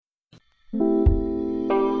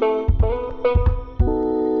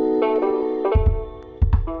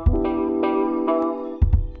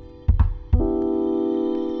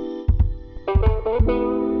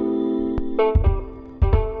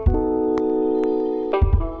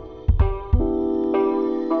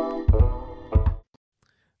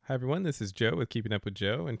Hi, everyone. This is Joe with Keeping Up with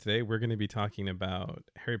Joe, and today we're going to be talking about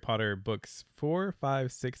Harry Potter books 4,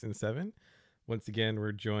 5, 6, and 7. Once again,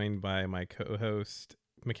 we're joined by my co-host,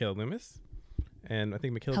 Michaela Loomis. And I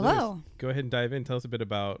think, Michaela Loomis, Hello. go ahead and dive in. Tell us a bit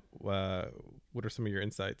about what are some of your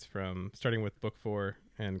insights from starting with book 4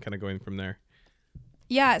 and kind of going from there.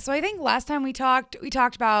 Yeah, so I think last time we talked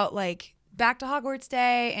about like back to Hogwarts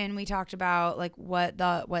Day, and we talked about like what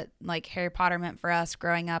like Harry Potter meant for us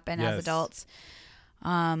growing up and as Yes. adults,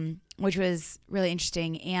 which was really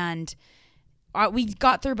interesting. And we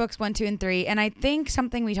got through books 1, 2, and 3, and I think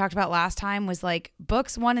something we talked about last time was like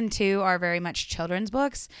books 1 and 2 are very much children's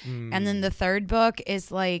books, and then the third book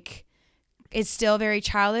is like it's still very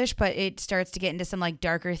childish, but it starts to get into some like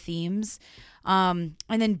darker themes. And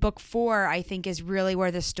then book 4, I think, is really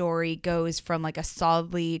where the story goes from like a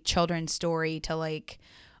solidly children's story to like,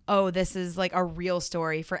 oh, this is like a real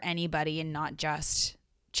story for anybody and not just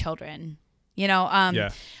children. You know, Yeah.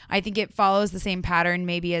 I think it follows the same pattern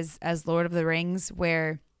maybe as Lord of the Rings,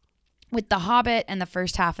 where with The Hobbit and the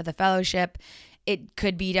first half of the Fellowship, it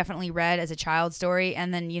could be definitely read as a child story.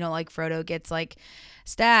 And then, you know, like Frodo gets like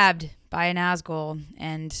stabbed by a Nazgul.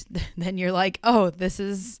 And then you're like, oh, this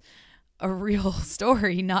is a real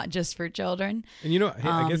story, not just for children. And you know, hey,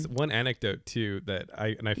 I guess one anecdote too that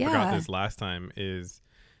I forgot Yeah. this last time is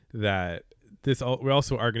that we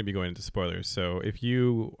also are going to be going into spoilers. So if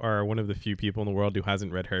you are one of the few people in the world who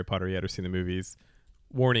hasn't read Harry Potter yet or seen the movies,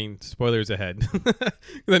 warning, spoilers ahead. Because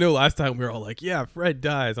I know last time we were all like, "Yeah, Fred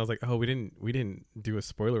dies." I was like, "Oh, we didn't do a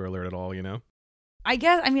spoiler alert at all," you know? I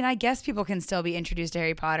guess people can still be introduced to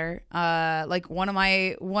Harry Potter. Like one of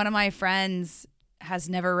my friends has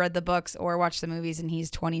never read the books or watched the movies, and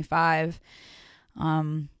he's 25.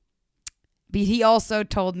 But he also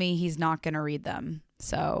told me he's not going to read them.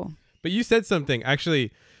 So, But you said something.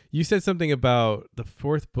 Actually, you said something about the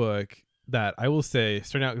fourth book that I will say,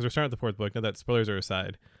 starting out, because we're starting with the fourth book, now that spoilers are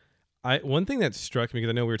aside, one thing that struck me, because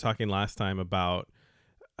I know we were talking last time about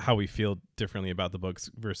how we feel differently about the books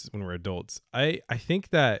versus when we're adults. I think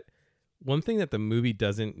that one thing that the movie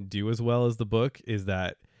doesn't do as well as the book is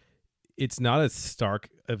that it's not as stark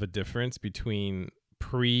of a difference between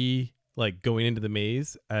like going into the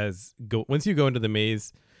maze once you go into the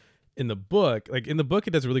maze in the book. Like in the book,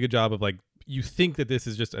 it does a really good job of like, you think that this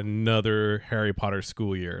is just another Harry Potter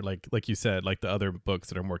school year, like you said, like the other books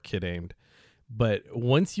that are more kid aimed. But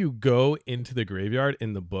once you go into the graveyard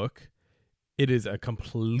in the book, it is a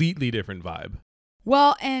completely different vibe.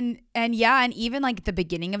 well, and yeah, and even like the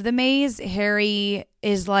beginning of the maze, Harry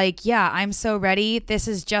is like, yeah, I'm so ready. This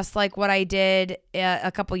is just like what I did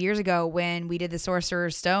a couple years ago when we did the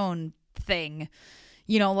Sorcerer's Stone thing.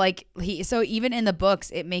 You know, like so even in the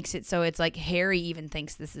books, it makes it so it's like Harry even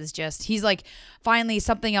thinks this is just, he's like, finally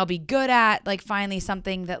something I'll be good at, like finally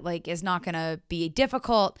something that like is not going to be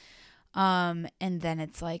difficult. And then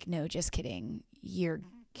it's like, no, just kidding. You're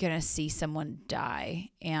going to see someone die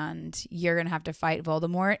and you're going to have to fight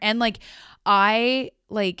Voldemort. And like, I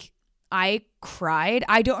cried.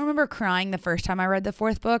 I don't remember crying the first time I read the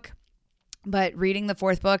fourth book, but reading the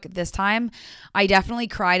fourth book this time, I definitely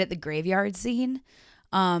cried at the graveyard scene.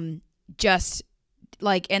 Just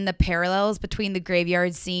like in the parallels between the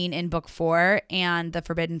graveyard scene in book 4 and the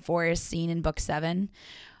Forbidden Forest scene in book 7,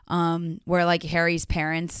 where like Harry's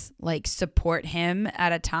parents like support him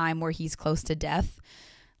at a time where he's close to death.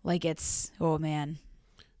 Like it's, oh man.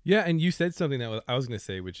 Yeah, and you said something that I was going to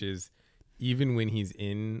say, which is even when he's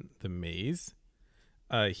in the maze,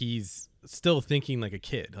 he's still thinking like a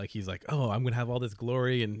kid. Like he's like, oh, I'm going to have all this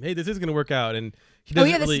glory and hey, this is going to work out. And he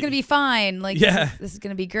doesn't This is going to be fine. Like, yeah. this is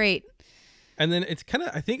going to be great. And then it's kind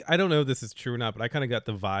of, I don't know if this is true or not, but I kind of got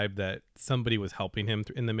the vibe that somebody was helping him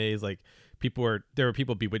in the maze. Like there were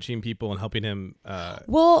people bewitching people and helping him.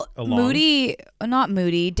 Well, along.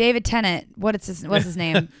 David Tennant. What's his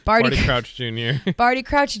name? Barty Crouch Jr. Barty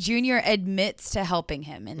Crouch Jr. admits to helping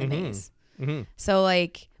him in the maze. Mm-hmm. So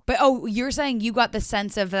like, but you're saying you got the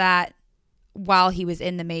sense of that while he was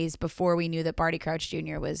in the maze before we knew that Barty Crouch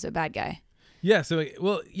Jr. was a bad guy. Yeah. So,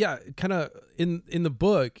 well, yeah, kind of in the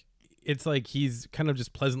book, it's like he's kind of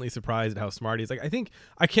just pleasantly surprised at how smart he is. Like,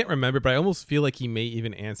 I can't remember, but I almost feel like he may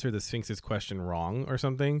even answer the Sphinx's question wrong or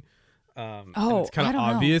something. It's kind of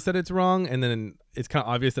obvious that it's wrong, and then it's kind of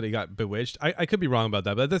obvious that he got bewitched. I could be wrong about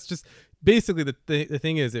that, but that's just basically the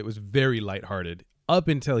thing is it was very lighthearted up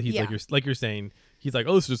until he's like you're saying, he's like,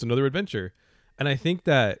 oh, this is just another adventure. And I think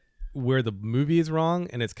that where the movie is wrong,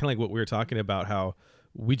 and it's kind of like what we were talking about, how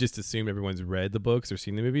we just assume everyone's read the books or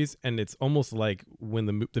seen the movies, and it's almost like when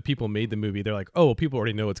the people made the movie, they're like, oh, well, people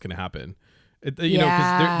already know what's going to happen. You know,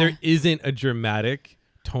 because there isn't a dramatic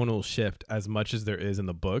tonal shift as much as there is in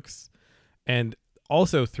the books. And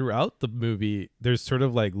also throughout the movie, there's sort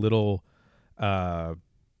of like little,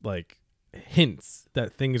 like hints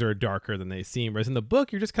that things are darker than they seem. Whereas in the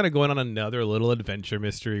book, you're just kind of going on another little adventure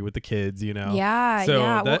mystery with the kids, you know? Yeah, So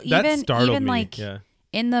yeah. that, Well, that startled even me. like Yeah.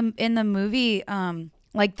 in the movie,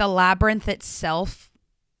 like the labyrinth itself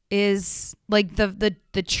is like the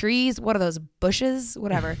trees. What are those bushes?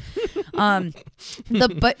 Whatever. The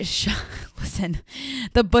bush. Listen,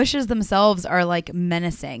 the bushes themselves are like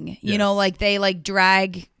menacing. You know, Yes. like they like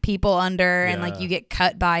drag people under, and like Yeah. you get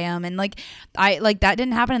cut by them, and like I like that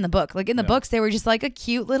didn't happen in the book. Like in the No. books, they were just like a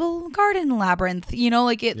cute little garden labyrinth. You know,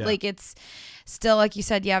 like it Yeah. like it's still like you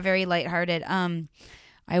said, yeah, very lighthearted.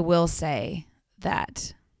 I will say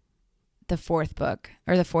that the fourth book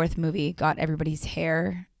or the fourth movie got everybody's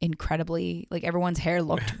hair incredibly, like everyone's hair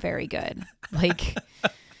looked very good. Like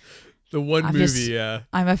The one I'm movie, just- yeah,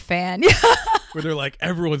 I'm a fan. where they're like,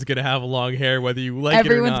 everyone's going to have long hair, whether you like it or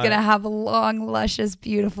Everyone's not. going to have long, luscious,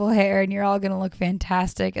 beautiful hair, and you're all going to look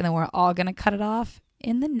fantastic. And then we're all going to cut it off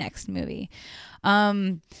in the next movie.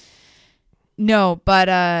 No,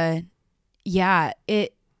 but yeah,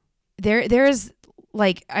 there's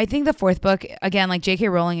like, I think the fourth book, again, like J.K.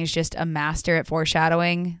 Rowling is just a master at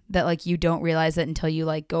foreshadowing that like you don't realize it until you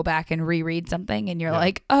like go back and reread something and you're Yeah.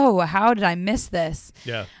 like, oh, how did I miss this?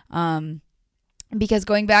 Yeah. Because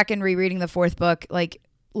going back and rereading the fourth book, like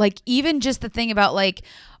even just the thing about like,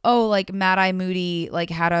 oh, like Mad Eye Moody like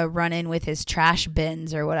had to run in with his trash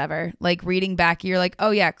bins or whatever, like reading back, you're like,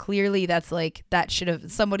 oh yeah, clearly that's like,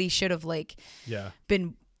 somebody should have like Yeah.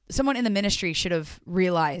 been, someone in the ministry should have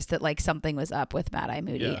realized that like something was up with Mad Eye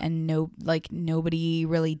Moody, Yeah. and nobody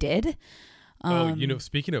really did.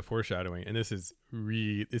 Speaking of foreshadowing, and this is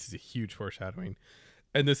a huge foreshadowing,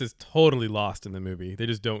 and this is totally lost in the movie. They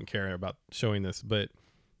just don't care about showing this, but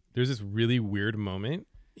there's this really weird moment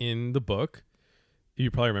in the book.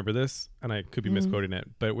 You probably remember this, and I could be misquoting it,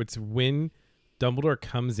 but it's when Dumbledore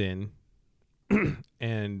comes in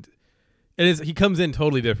and he comes in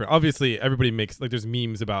totally different. Obviously, everybody makes, like, there's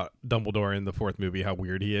memes about Dumbledore in the fourth movie, how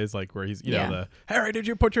weird he is, like where he's, you know, the Harry, did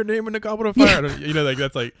you put your name in the Goblet of Fire? You know, like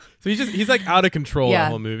that's like, so he's like out of control Yeah. the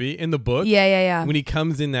whole movie. In the book, Yeah. when he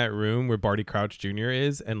comes in that room where Barty Crouch Jr.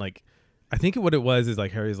 is, and like, I think what it was is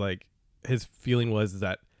like Harry's like, his feeling was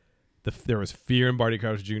that there was fear in Barty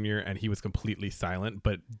Crouch Jr. and he was completely silent,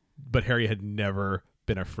 but Harry had never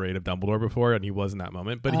been afraid of Dumbledore before, and he was in that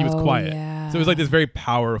moment, but he was quiet. Yeah. So it was like this very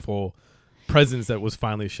powerful presence that was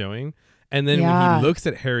finally showing. And then when Yeah. he looks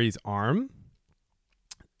at Harry's arm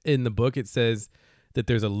in the book, it says that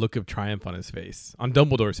there's a look of triumph on his face, on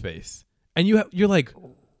Dumbledore's face, and you're like,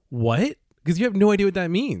 what? Because you have no idea what that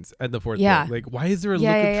means at the fourth Yeah. book. Like, why is there a Yeah,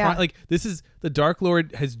 look yeah, of yeah. triumph? Like, this is the Dark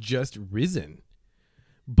Lord has just risen.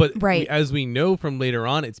 But Right. as we know from later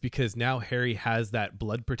on, it's because now Harry has that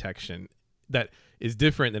blood protection that is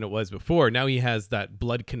different than it was before. Now he has that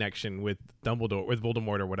blood connection with Dumbledore, with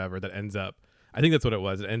Voldemort or whatever, that ends up, I think that's what it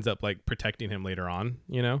was. It ends up like protecting him later on,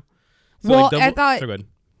 you know? So Well, like I thought- so good.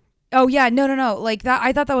 Oh yeah, no. Like that,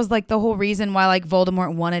 I thought that was like the whole reason why like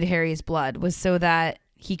Voldemort wanted Harry's blood was so that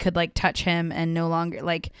he could like touch him and no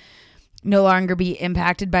longer be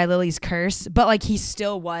impacted by Lily's curse. But like he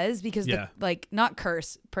still was, because Yeah. the, like, not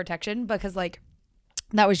curse, protection, because like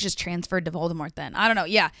that was just transferred to Voldemort then. I don't know.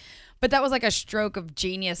 Yeah. But that was like a stroke of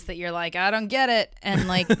genius that you're like, I don't get it. And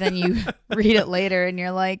like then you read it later and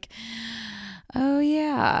you're like, oh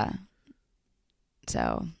yeah.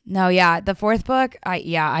 So no, yeah. The fourth book,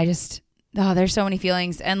 there's so many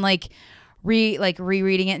feelings, and like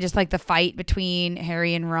rereading it, just like the fight between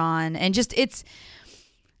Harry and Ron, and just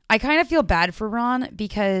I kind of feel bad for Ron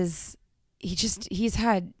because he's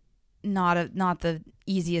had not the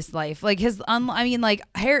easiest life. Like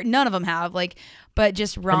Harry, none of them have, like, but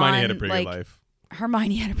just Ron. Hermione had a pretty like, good life.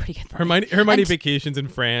 Hermione had a pretty good life. Hermione vacations in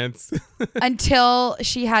France. until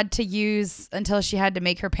she had to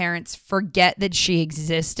make her parents forget that she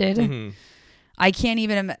existed. Mhm. I can't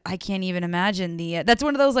even imagine that's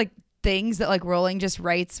one of those like things that like Rowling just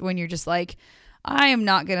writes when you're just like, I am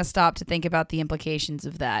not going to stop to think about the implications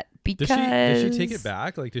of that, because Does she take it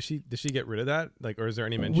back? Like, does she get rid of that? Like, or is there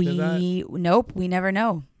any mention of that? Nope, we never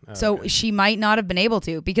know. Oh, So okay. she might not have been able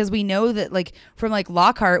to, because we know that like from like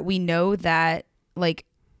Lockhart, we know that like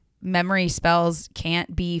memory spells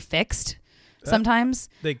can't be fixed sometimes.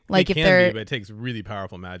 They like, they if can they're- be, but it takes really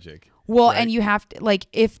powerful magic. Well, right? and you have to like,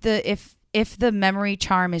 if the memory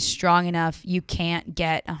charm is strong enough, you can't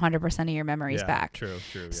get 100% of your memories back. True.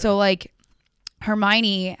 Yeah. So like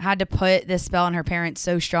Hermione had to put this spell on her parents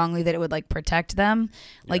so strongly that it would like protect them,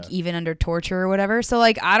 like Yeah. even under torture or whatever. So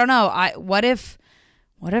like, I don't know. What if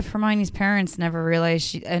Hermione's parents never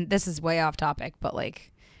realized and this is way off topic, but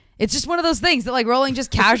like, It's just one of those things that like Rowling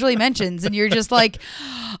just casually mentions, and you're just like,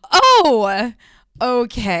 oh,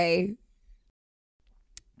 okay.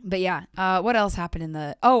 But yeah, what else happened in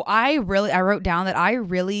the? Oh, I wrote down that I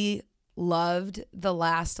really loved the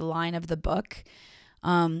last line of the book,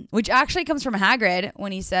 which actually comes from Hagrid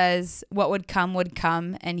when he says, "What would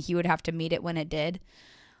come, and he would have to meet it when it did."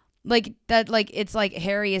 Like that, like it's like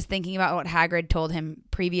Harry is thinking about what Hagrid told him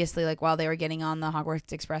previously, like while they were getting on the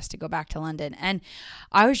Hogwarts Express to go back to London. And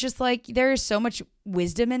I was just like, there is so much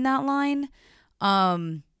wisdom in that line.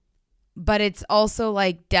 But it's also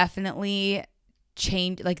like definitely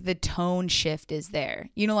changed, like the tone shift is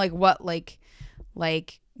there. You know, like what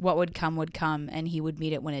would come and he would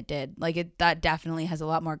meet it when it did. Like it, that definitely has a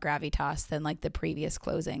lot more gravitas than like the previous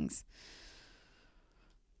closings.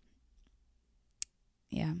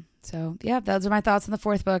 Yeah. So yeah, those are my thoughts on the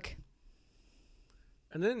fourth book.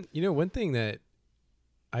 And then, you know, one thing that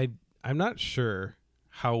I'm not sure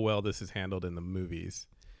how well this is handled in the movies,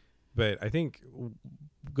 but I think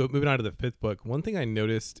moving on to the fifth book, one thing I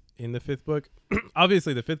noticed in the fifth book,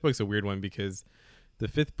 obviously the fifth book's a weird one because the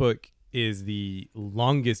fifth book is the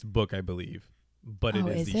longest book, I believe, but it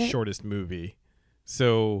is the shortest movie.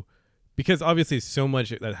 So because obviously so much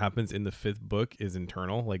that happens in the fifth book is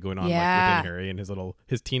internal, like going on like within Harry and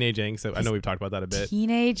his teenage angst. So I know we've talked about that a bit.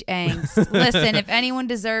 Teenage angst. Listen, if anyone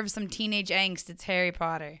deserves some teenage angst, it's Harry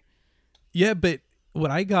Potter. Yeah, but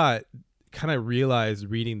what I got kind of realized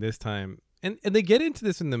reading this time, and they get into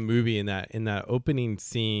this in the movie in that opening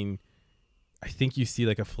scene, I think you see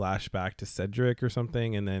like a flashback to Cedric or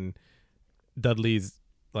something, and then Dudley's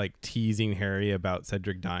like teasing Harry about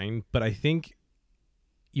Cedric dying, but I think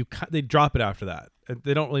they drop it after that.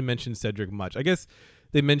 They don't really mention Cedric much. I guess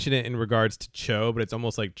they mention it in regards to Cho, but it's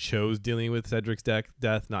almost like Cho's dealing with Cedric's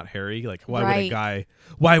death, not Harry. Like why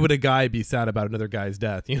would a guy be sad about another guy's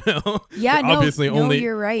death? You know? Yeah, obviously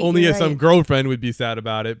you're right. Only some girlfriend would be sad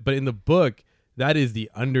about it. But in the book, that is the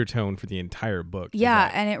undertone for the entire book. Yeah,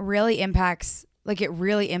 and it really impacts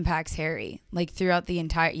Harry, like throughout the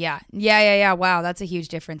entire. Yeah. Wow, that's a huge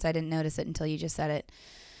difference. I didn't notice it until you just said it.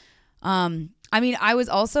 I mean, I was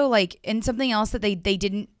also like, and something else that they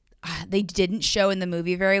didn't show in the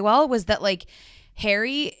movie very well was that like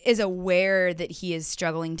Harry is aware that he is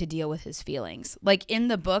struggling to deal with his feelings. Like in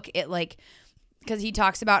the book, it like, because he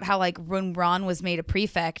talks about how like when Ron was made a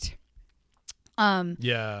prefect,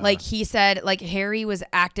 like he said, like Harry was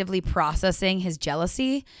actively processing his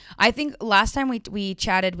jealousy. I think last time we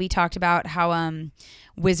chatted, we talked about how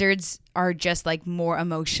wizards are just like more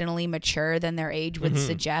emotionally mature than their age would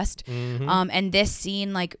suggest. And this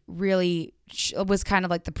scene like really was kind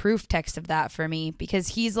of like the proof text of that for me, because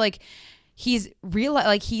he's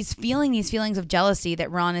feeling these feelings of jealousy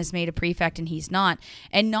that Ron is made a prefect and he's not.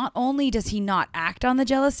 And not only does he not act on the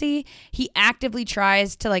jealousy, he actively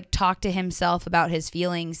tries to like talk to himself about his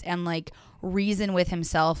feelings and like reason with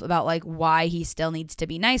himself about like why he still needs to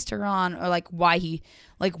be nice to Ron, or like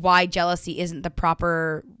why jealousy isn't the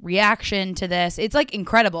proper reaction to this. It's like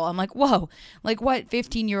incredible. I'm like, whoa, like what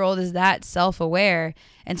 15-year-old is that self-aware?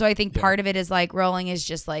 And so I think part of it is like Rowling is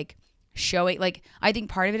just like showing, like I think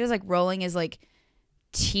part of it is like Rowling is like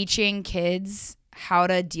teaching kids how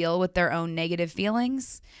to deal with their own negative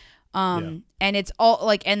feelings. And it's all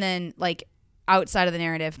like, and then like outside of the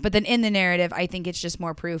narrative, but then in the narrative, I think it's just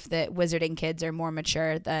more proof that wizarding kids are more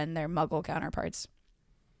mature than their Muggle counterparts.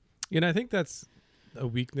 And I think that's a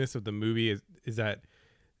weakness of the movie is that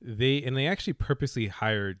they actually purposely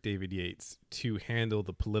hired David Yates to handle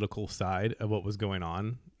the political side of what was going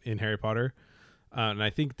on in Harry Potter. And I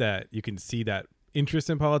think that you can see that interest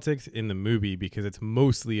in politics in the movie because it's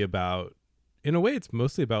mostly about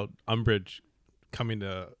Umbridge coming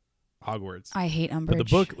to Hogwarts. I hate Umbridge. But the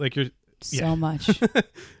book, like so much.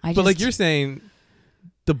 But like you're saying,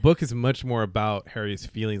 the book is much more about Harry's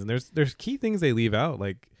feelings, and there's key things they leave out,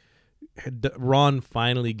 like Ron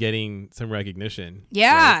finally getting some recognition.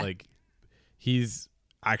 Yeah, right? Like he's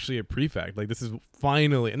actually a prefect. Like this is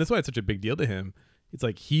finally, and that's why it's such a big deal to him. It's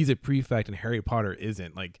like he's a prefect and Harry Potter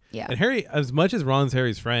isn't. Like, and Harry, as much as Ron's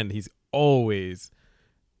Harry's friend, he's always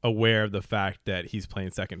aware of the fact that he's playing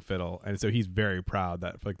second fiddle, and so he's very proud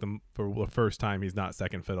that for the first time he's not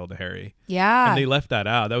second fiddle to Harry. Yeah, and they left that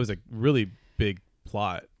out. That was a really big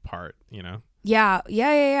plot part, you know. Yeah,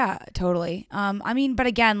 totally. I mean, but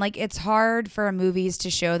again, like it's hard for movies to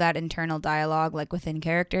show that internal dialogue like within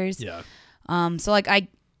characters. Yeah. So like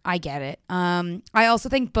I get it. I also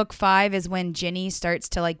think book 5 is when Ginny starts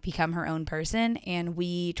to like become her own person, and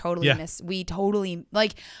we totally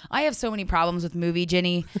like, I have so many problems with movie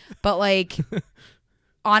Ginny, but like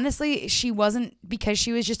honestly, she wasn't, because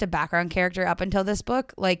she was just a background character up until this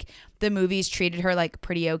book. Like the movies treated her like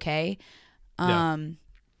pretty okay.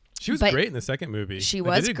 She was great in the second movie. She They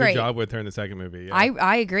was did a great. good job with her in the second movie. Yeah.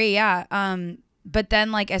 I agree. Yeah. But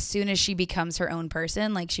then like as soon as she becomes her own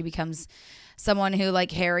person, like she becomes someone who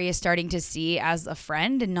like Harry is starting to see as a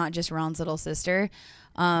friend and not just Ron's little sister.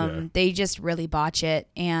 They just really botch it,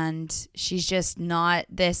 and she's just not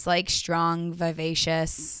this like strong,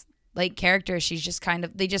 vivacious like character. She's just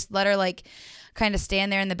they just let her like kind of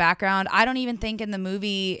stand there in the background. I don't even think in the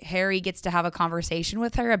movie Harry gets to have a conversation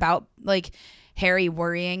with her about like Harry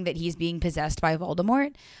worrying that he's being possessed by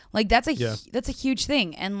Voldemort. Like that's a huge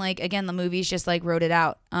thing, and like again the movies just like wrote it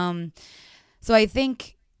out. So I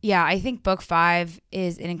think book 5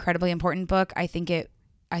 is an incredibly important book. I think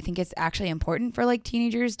it's actually important for like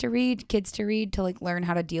teenagers to read, kids to read, to like learn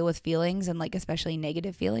how to deal with feelings and like especially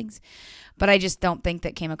negative feelings. But I just don't think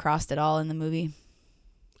that came across at all in the movie.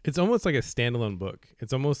 It's almost like a standalone book.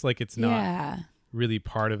 It's almost like it's not really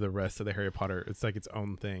part of the rest of the Harry Potter. It's like its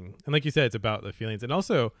own thing. And like you said, it's about the feelings. And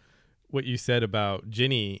also what you said about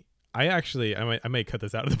Ginny, I might cut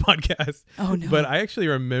this out of the podcast. Oh no. But I actually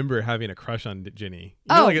remember having a crush on Ginny.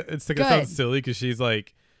 It sounds silly because she's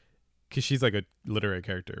like a literary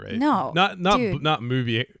character, right? No. Not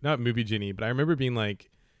movie Ginny, but I remember being like,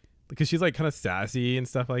 because she's like kind of sassy and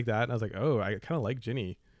stuff like that. And I was like, oh, I kind of like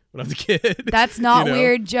Ginny when I was a kid. That's not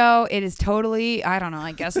weird, Joe. It is totally, I don't know.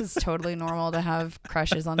 I guess it's totally normal to have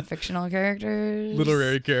crushes on fictional characters.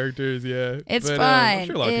 Literary characters, yeah. It's fine. I'm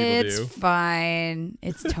sure a lot of people do. It's fine.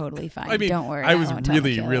 It's totally fine. I mean, don't worry. I was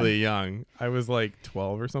really, really young. I was like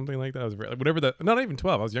 12 or something like that. I was not even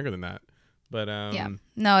 12. I was younger than that. But yeah.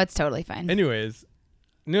 No, it's totally fine. Anyways,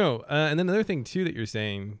 no. And then another thing too that you're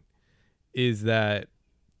saying is that,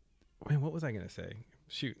 what was I going to say?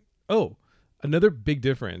 Shoot. Oh, another big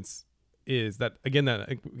difference is that again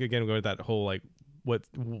going with that whole like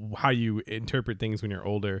how you interpret things when you're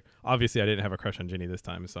older. Obviously I didn't have a crush on Ginny this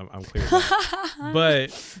time, so I'm clear with that.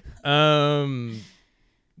 But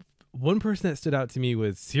one person that stood out to me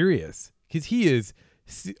was Sirius, because he is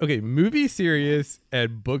movie Sirius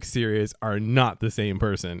and book Sirius are not the same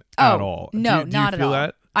person at all. No, do not you at all.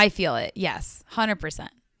 That? I feel it. Yes. 100%.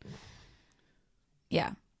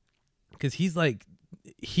 Yeah. Because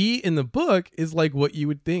he in the book is like what you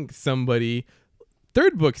would think somebody.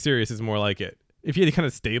 Third book Sirius is more like it. If he had kind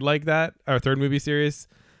of stayed like that, our third movie Sirius,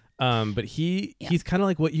 but he's kind of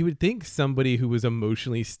like what you would think somebody who was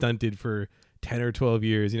emotionally stunted for 10 or 12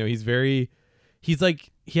 years. He's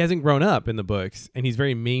like, he hasn't grown up in the books, and he's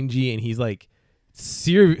very mangy, and he's like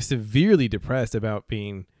severely depressed about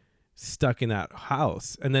being stuck in that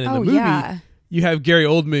house. And then in the movie, you have Gary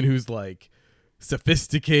Oldman, who's like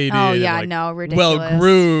sophisticated, ridiculous, well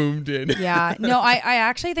groomed, and I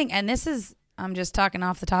actually think, and this is, I'm just talking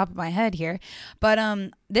off the top of my head here, but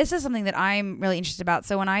this is something that I'm really interested about.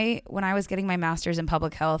 So when I was getting my master's in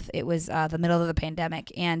public health, it was the middle of the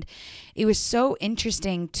pandemic, and it was so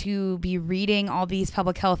interesting to be reading all these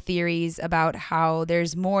public health theories about how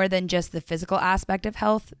there's more than just the physical aspect of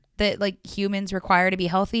health that like humans require to be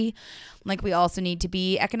healthy. Like we also need to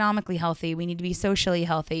be economically healthy. We need to be socially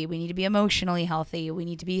healthy. We need to be emotionally healthy. We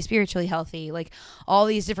need to be spiritually healthy. Like all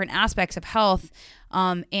these different aspects of health.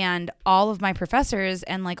 And all of my professors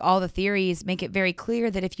and like all the theories make it very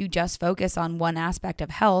clear that if you just focus on one aspect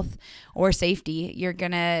of health or safety, you're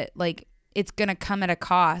gonna it's gonna come at a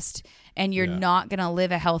cost, and you're not gonna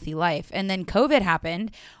live a healthy life. And then COVID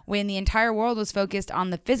happened when the entire world was focused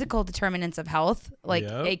on the physical determinants of health, like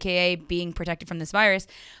AKA being protected from this virus,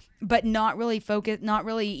 but not really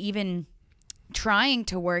even trying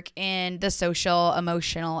to work in the social,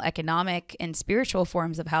 emotional, economic, and spiritual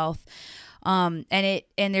forms of health. And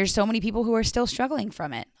there's so many people who are still struggling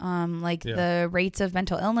from it. The rates of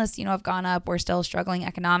mental illness, have gone up. We're still struggling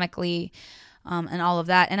economically, and all of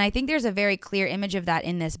that. And I think there's a very clear image of that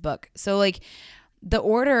in this book. So like the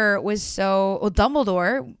Order was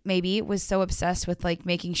Dumbledore maybe was so obsessed with like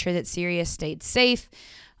making sure that Sirius stayed safe,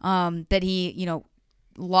 that he,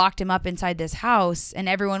 locked him up inside this house, and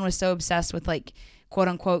everyone was so obsessed with like quote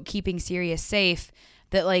unquote keeping Sirius safe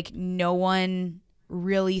that like no one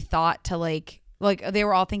really thought to like they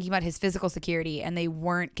were all thinking about his physical security, and they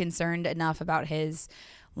weren't concerned enough about his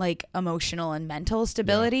like emotional and mental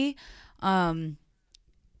stability. And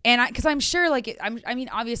because I'm sure I mean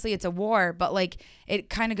obviously it's a war, but like it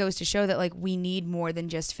kind of goes to show that like we need more than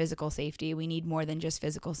just physical safety. We need more than just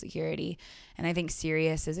physical security. And I think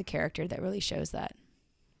Sirius is a character that really shows that.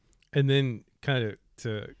 And then I want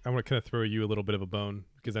to kind of throw you a little bit of a bone,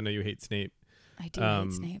 because I know you hate Snape. I do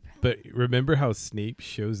hate Snape. But remember how Snape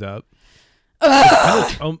shows up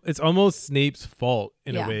It's almost Snape's fault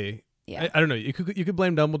in a way. Yeah. I don't know. You could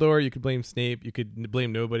blame Dumbledore. You could blame Snape. You could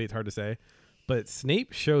blame nobody. It's hard to say. But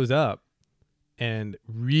Snape shows up and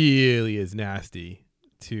really is nasty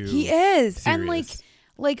to He is. Sirius. And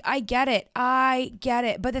like I get it.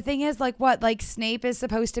 But the thing is, like, what? Like, Snape is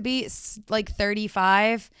supposed to be like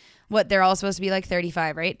 35. What? They're all supposed to be like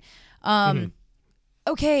 35, right?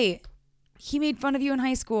 Okay. He made fun of you in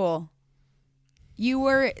high school. You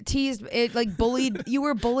were teased, bullied. You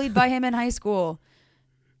were bullied by him in high school.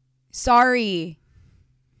 Sorry.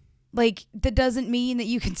 Like, that doesn't mean that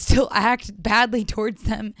you can still act badly towards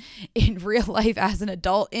them in real life as an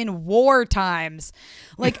adult in war times.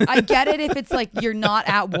 Like, I get it if it's like you're not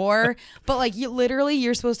at war, but like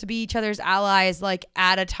you're supposed to be each other's allies, like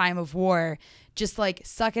at a time of war. Just like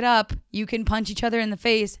suck it up. You can punch each other in the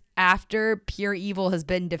face after pure evil has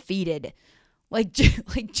been defeated. Like,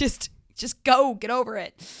 just go, get over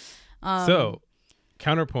it. So,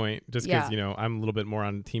 counterpoint, just because Yeah. I'm a little bit more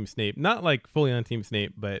on Team Snape, not like fully on Team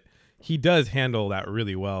Snape, but he does handle that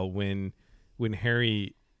really well when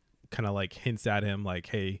Harry kind of like hints at him like,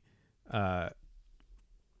 hey, I'm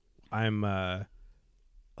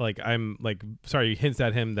sorry, he hints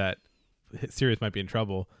at him that Sirius might be in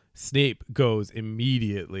trouble. Snape goes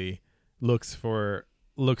immediately, looks for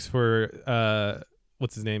what's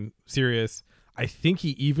his name, Sirius. I think he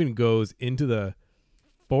even goes into the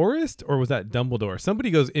forest, or was that Dumbledore? Somebody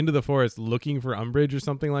goes into the forest looking for Umbridge or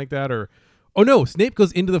something like that, or oh no, Snape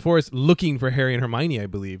goes into the forest looking for Harry and Hermione, I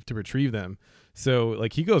believe, to retrieve them. So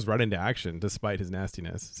like he goes right into action despite his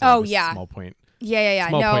nastiness. So small point. Yeah.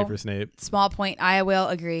 Small point for Snape. Small point. I will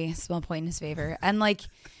agree. Small point in his favor. And like,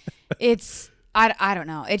 it's I don't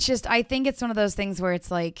know. It's just, I think it's one of those things where it's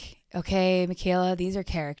like, okay, Michaela, these are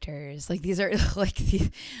characters. Like, these are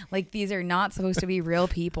these are not supposed to be real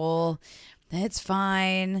people. It's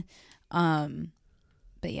fine. But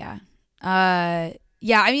yeah.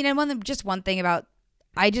 Yeah, I mean, and one thing about,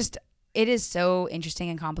 it is so interesting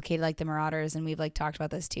and complicated, like the Marauders, and we've like talked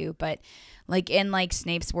about this too, but like in like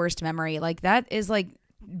Snape's worst memory, like that is like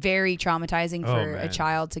very traumatizing for a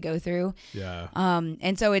child to go through. Yeah.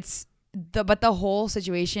 And so but the whole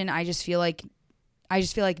situation, I just feel like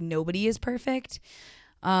nobody is perfect.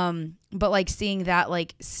 But like seeing that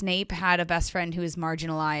like Snape had a best friend who was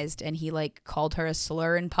marginalized and he like called her a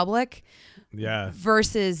slur in public. Yeah.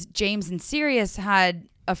 Versus James and Sirius had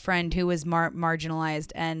a friend who was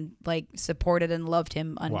marginalized and like supported and loved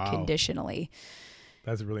him unconditionally. Wow.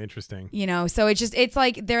 That's really interesting. So it's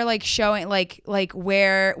like they're like showing like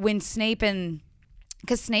where when Snape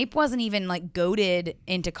because Snape wasn't even like goaded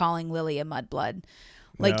into calling Lily a mudblood.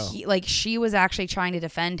 Like No. She was actually trying to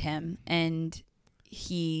defend him and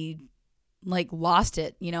he like lost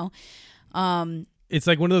it, It's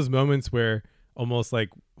like one of those moments where almost like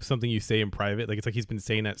something you say in private, like it's like he's been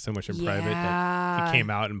saying that so much in private that it came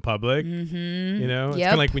out in public. Mm-hmm. It's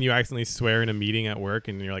kind of like when you accidentally swear in a meeting at work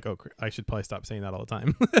and you're like, oh, I should probably stop saying that all the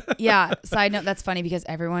time. Yeah. Side note, that's funny because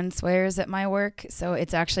everyone swears at my work, so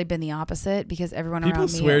it's actually been the opposite because everyone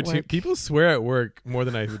around me at work. People swear at work more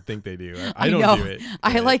than I would think they do. I don't know. do it.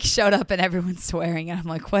 I like showed up and everyone's swearing and I'm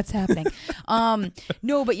like, what's happening?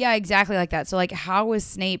 No, but yeah, exactly like that. So like, how was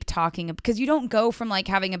Snape talking? Because you don't go from like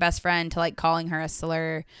having a best friend to like calling her a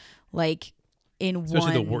slur, like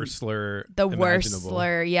especially the worst slur,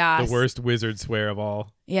 yeah, the worst wizard swear of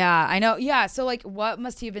all. Yeah, I know. Yeah, so like, what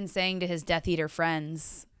must he have been saying to his Death Eater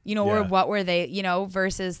friends? Or what were they?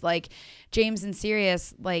 Versus like James and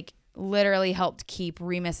Sirius, like literally helped keep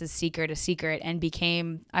Remus's secret a secret and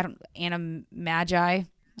became animagi,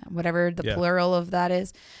 whatever the plural of that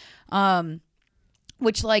is,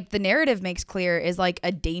 which like the narrative makes clear is like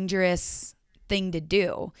a dangerous thing to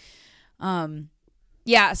do.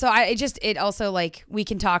 Yeah, so it also like we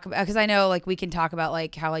can talk about, because I know like we can talk about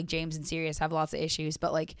like how like James and Sirius have lots of issues,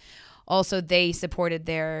 but like also they supported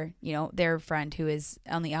their friend who is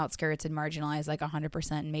on the outskirts and marginalized like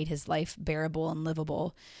 100% and made his life bearable and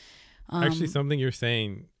livable. Actually, something you're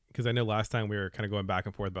saying, because I know last time we were kind of going back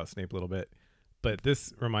and forth about Snape a little bit, but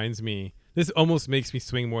this almost makes me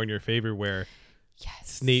swing more in your favor where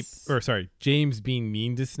James being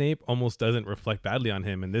mean to Snape almost doesn't reflect badly on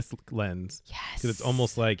him in this lens. Yes. Because it's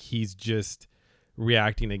almost like he's just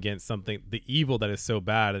reacting against the evil that is so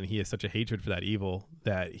bad, and he has such a hatred for that evil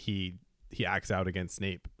that he acts out against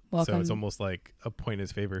Snape. Welcome. So it's almost like a point in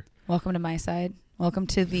his favor. Welcome to my side. Welcome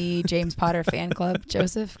to the James Potter fan club,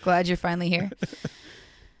 Joseph. Glad you're finally here.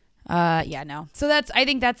 So I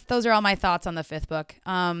think those are all my thoughts on the fifth book.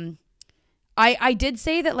 I did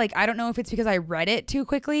say that, like, I don't know if it's because I read it too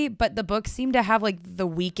quickly, but the book seemed to have like the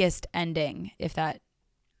weakest ending, if that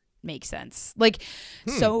make sense. Like,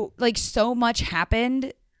 so much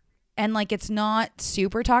happened, and like it's not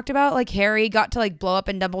super talked about. Like Harry got to like blow up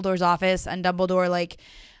in Dumbledore's office, and Dumbledore like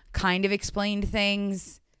kind of explained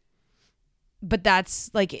things, but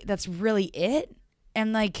that's really it.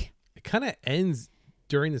 And like it kind of ends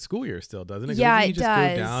during the school year still, doesn't it? Yeah, doesn't he it just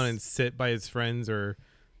does. go down and sit by his friends, or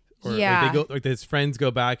Yeah. like they go, like his friends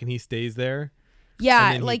go back and he stays there. Yeah,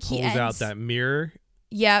 and then like he pulls out that mirror.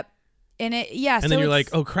 Yep. And and so then you're like,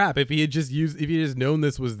 oh crap! If he had just known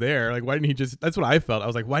this was there, like why didn't he just? That's what I felt. I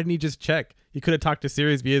was like, why didn't he just check? He could have talked to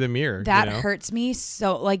Sirius via the mirror. that hurts me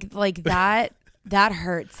so like that that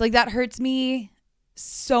hurts. Like that hurts me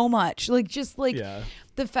so much. Like just like Yeah.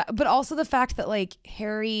 but also the fact that like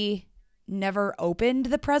Harry never opened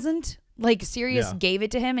the present. Like Sirius gave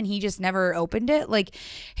it to him and he just never opened it. Like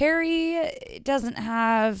Harry doesn't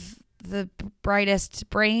have the brightest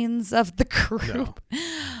brains of the group.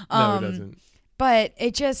 No, it doesn't. But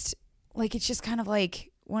it's just kind of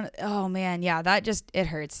like oh man, yeah, that just it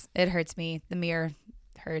hurts. It hurts me. The mirror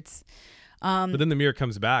hurts. But then the mirror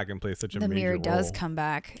comes back and plays such a major role. The mirror does come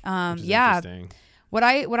back. Which is Yeah. interesting. What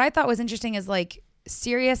I thought was interesting is like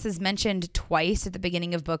Sirius is mentioned twice at the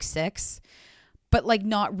beginning of book 6, but like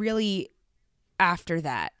not really after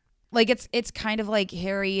that. Like it's kind of like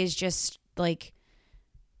Harry just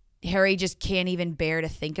can't even bear to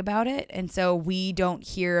think about it. And so we don't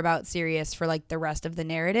hear about Sirius for like the rest of the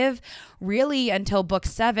narrative really until book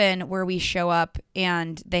 7, where we show up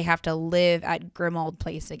and they have to live at Grimmauld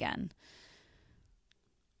Place again.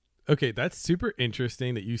 Okay, that's super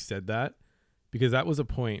interesting that you said that, because that was a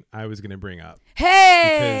point I was going to bring up.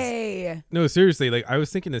 Hey! No, seriously, like I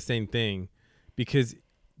was thinking the same thing, because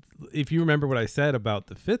if you remember what I said about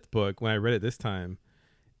the 5th book when I read it this time,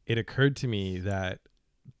 it occurred to me that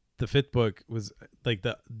the 5th book was like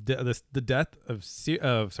the death of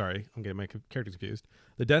sorry, I'm getting my characters confused.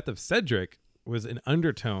 The death of Cedric was an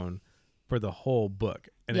undertone for the whole book,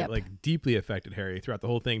 and it like deeply affected Harry throughout the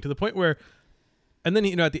whole thing, to the point where, and then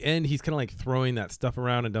at the end he's kind of like throwing that stuff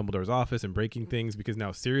around in Dumbledore's office and breaking things because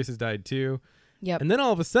now Sirius has died too. Yep. And then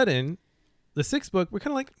all of a sudden, the 6th book, we're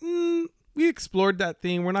kind of like, we explored that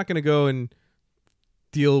theme. We're not going to go and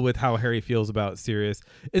deal with how Harry feels about Sirius.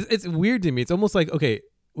 It's weird to me. It's almost like, okay,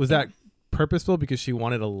 was that purposeful because she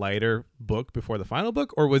wanted a lighter book before the final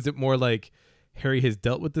book? Or was it more like Harry has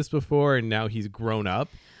dealt with this before and now he's grown up?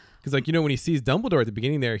 Because like, when he sees Dumbledore at the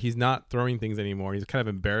beginning there, he's not throwing things anymore. He's kind of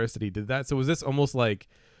embarrassed that he did that. So was this almost like,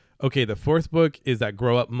 okay, the 4th book is that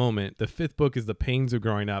grow up moment. The 5th book is the pains of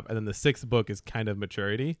growing up. And then the 6th book is kind of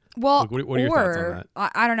maturity. Well, like, what are your thoughts on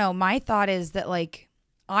that? I don't know. My thought is that like,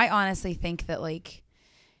 I honestly think that like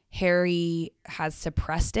Harry has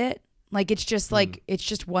suppressed it. Like it's just like it's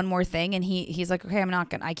just one more thing, and he's like, okay,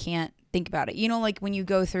 I can't think about it. Like when you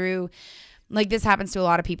go through, like this happens to a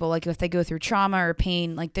lot of people. Like if they go through trauma or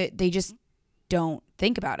pain, like they just don't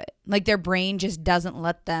think about it. Like their brain just doesn't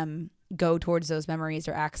let them go towards those memories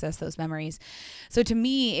or access those memories. So to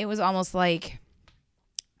me, it was almost like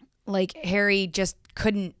Harry just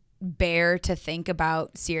couldn't bear to think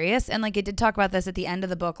about Sirius. And like it did talk about this at the end of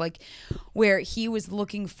the book, like where he was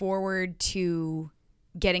looking forward to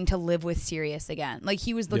getting to live with Sirius again. Like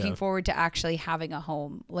he was looking forward to actually having a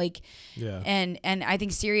home. Like, and I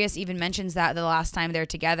think Sirius even mentions that the last time they're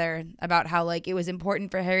together, about how like it was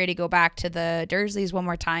important for Harry to go back to the Dursleys one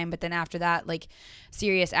more time. But then after that, like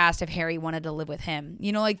Sirius asked if Harry wanted to live with him,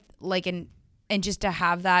 and just to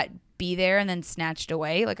have that be there and then snatched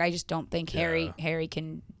away. Like, I just don't think Harry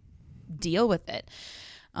can deal with it.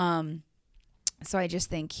 So I just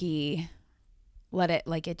think he let it,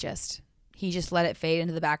 he just let it fade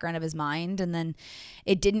into the background of his mind. And then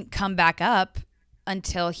it didn't come back up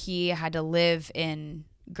until he had to live in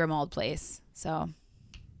Grimmauld Place. So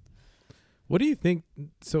what do you think?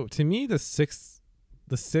 So to me, the sixth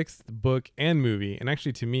book and movie, and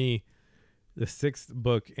actually to me, the 6th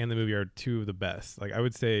book and the movie are two of the best. Like I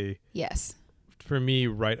would say, yes, for me,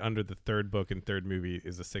 right under the 3rd book and 3rd movie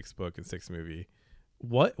is the 6th book and 6th movie.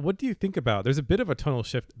 What do you think about? There's a bit of a tonal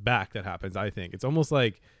shift back that happens. I think it's almost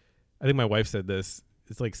like, I think my wife said this.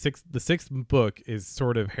 It's like the 6th book is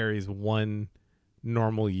sort of Harry's one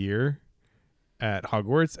normal year at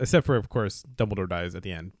Hogwarts, except for, of course, Dumbledore dies at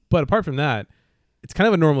the end. But apart from that, it's kind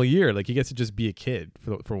of a normal year. Like he gets to just be a kid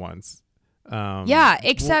for once.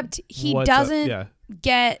 Except he doesn't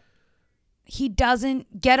get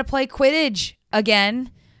to play Quidditch again.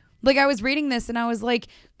 Like I was reading this and I was like,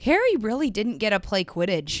 Harry really didn't get to play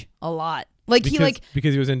Quidditch a lot. Like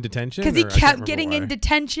because he was in detention, because he kept getting in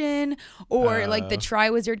detention, or like the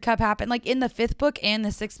Triwizard Cup happened, like in the 5th book and the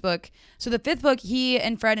 6th book. So the 5th book, he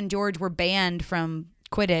and Fred and George were banned from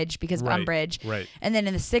Quidditch because of Right, Umbridge. right. And then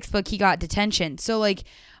in the 6th book, he got detention. So like,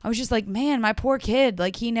 I was just like, man, my poor kid.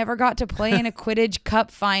 Like he never got to play in a Quidditch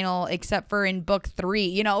Cup final except for in book 3.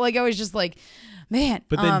 You know, like I was just like, man.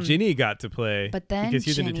 But then Ginny got to play. But then because he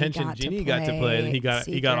was in Ginny detention, got to Ginny got to play, and he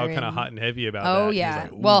got all kind of hot and heavy about that. Oh He was yeah.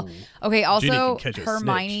 like, Well, "Ooh, okay. Also, Ginny can catch a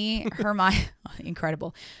Hermione,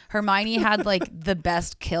 incredible. Hermione had like the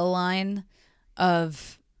best kill line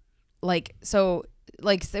of, like, so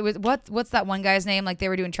like it was what's that one guy's name? Like they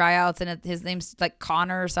were doing tryouts and his name's like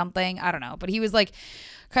Connor or something. I don't know, but he was like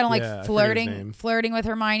kind of like Yeah, I forget his name. flirting with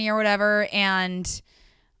Hermione or whatever, and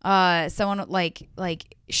someone like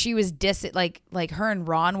she was like her and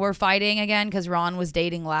Ron were fighting again because Ron was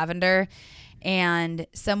dating Lavender, and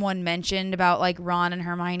someone mentioned about like Ron and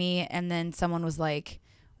Hermione, and then someone was like,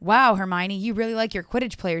 wow, Hermione, you really like your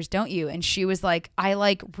Quidditch players, don't you? And she was like, I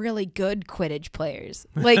like really good Quidditch players,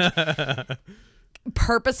 like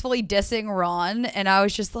purposefully dissing Ron. And I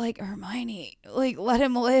was just like, Hermione, like let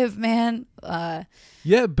him live, man.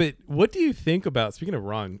 Yeah, but what do you think about, speaking of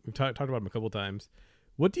Ron, we've talked about him a couple times.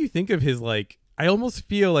 What do you think of his, like, I almost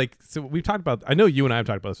feel like, so we've talked about, I know you and I have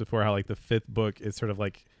talked about this before, how like the 5th book is sort of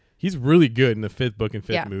like, he's really good in the 5th book and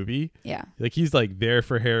 5th movie. Yeah. Like he's like there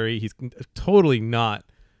for Harry. He's totally not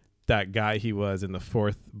that guy he was in the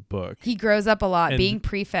 4th book. He grows up a lot, And being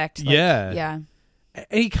prefect. Like, yeah. Yeah.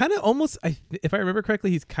 And he kind of almost, if I remember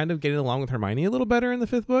correctly, he's kind of getting along with Hermione a little better in the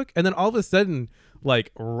 5th book. And then all of a sudden,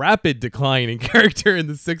 like rapid decline in character in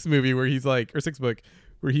the 6th movie where he's like, or 6th book,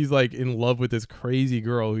 where he's like in love with this crazy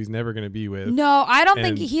girl who he's never going to be with. No, I don't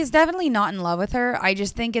think he's definitely not in love with her. I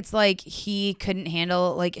just think it's like he couldn't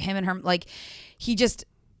handle like him and her. Like he just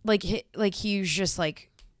he was just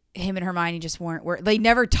like him and Hermione just weren't. They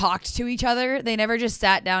never talked to each other. They never just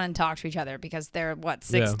sat down and talked to each other because they're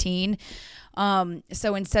 16. Yeah.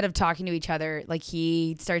 So instead of talking to each other, like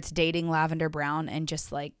he starts dating Lavender Brown and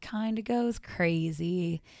just like kind of goes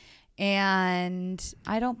crazy. And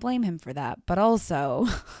I don't blame him for that, but also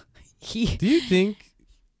Do you think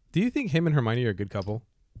him and Hermione are a good couple?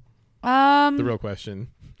 The real question.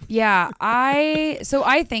 Yeah, I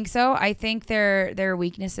think so. I think their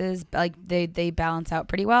weaknesses, like they balance out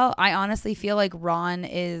pretty well. I honestly feel like Ron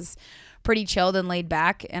is pretty chilled and laid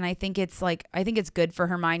back, and I think it's good for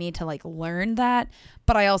Hermione to like learn that,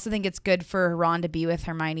 but I also think it's good for Ron to be with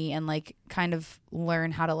Hermione and like kind of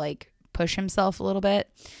learn how to like push himself a little bit.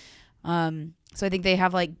 So I think they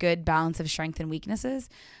have like good balance of strength and weaknesses.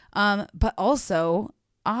 But also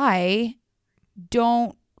I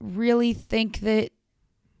don't really think that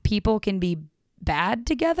people can be bad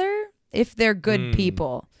together if they're good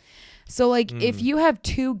people. So like if you have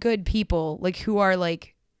two good people like who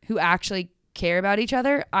actually care about each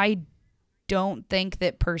other, I don't think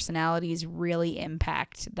that personalities really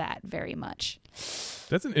impact that very much.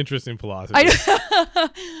 That's an interesting philosophy.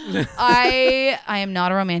 I am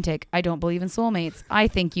not a romantic. I don't believe in soulmates. I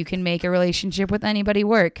think you can make a relationship with anybody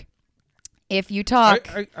work if you talk.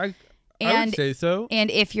 I would say so.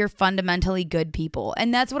 And if you're fundamentally good people.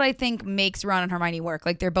 And that's what I think makes Ron and Hermione work.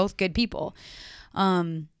 Like they're both good people.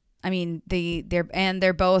 I mean,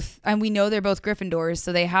 they're both, and we know they're both Gryffindors,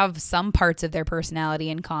 so they have some parts of their personality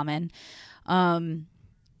in common.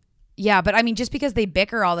 Yeah, but I mean, just because they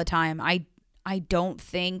bicker all the time, I don't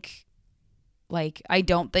think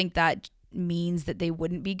that means that they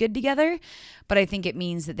wouldn't be good together, but I think it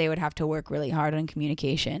means that they would have to work really hard on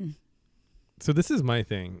communication. So this is my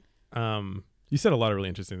thing. You said a lot of really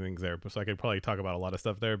interesting things there, so I could probably talk about a lot of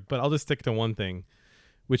stuff there, but I'll just stick to one thing,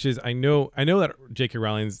 which is I know that J.K.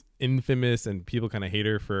 Rowling's infamous and people kind of hate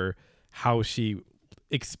her for how she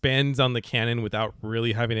expands on the canon without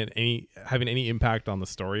really having any impact on the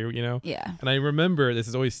story, you know? Yeah. And I remember this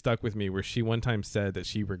has always stuck with me where she one time said that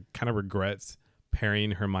she kind of regrets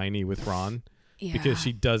pairing Hermione with Ron because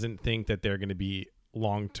she doesn't think that they're going to be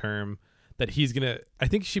long term, that he's going to, I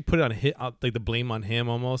think she put it on like the blame on him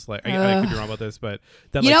almost, like I could be wrong about this, but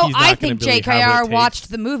that like he's not I think really JKR watched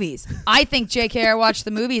the movies. I think JKR watched the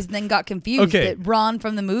movies and then got confused that Ron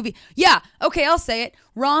from the movie. Yeah, okay, I'll say it.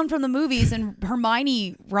 Ron from the movies and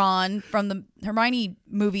Ron from the Hermione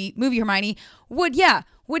movie Hermione would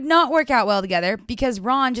not work out well together because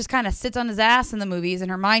Ron just kind of sits on his ass in the movies and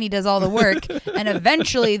Hermione does all the work and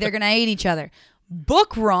eventually they're going to hate each other.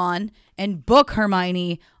 Book Ron and book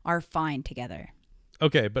Hermione are fine together.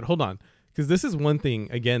 Okay, but hold on, because this is one thing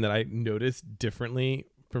again that I noticed differently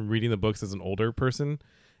from reading the books as an older person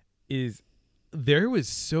is there was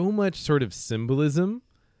so much sort of symbolism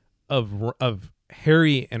of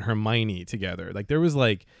Harry and Hermione together. Like there was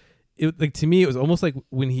like to me it was almost like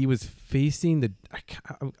when he was facing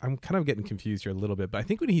I'm kind of getting confused here a little bit, but I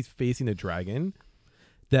think when he's facing the dragon,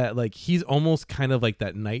 that like he's almost kind of like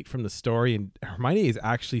that knight from the story, and Hermione is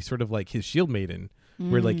actually sort of like his shield maiden,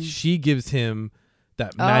 where like she gives him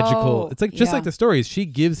that magical. It's like just like the stories. She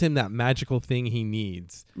gives him that magical thing he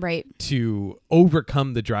needs, right, to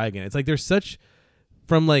overcome the dragon. It's like there's such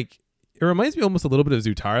from like it reminds me almost a little bit of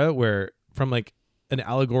Zutara, where from like an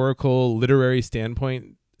allegorical literary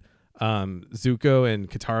standpoint, Zuko and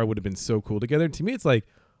Katara would have been so cool together. To me, it's like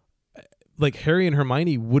Harry and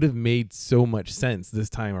Hermione would have made so much sense this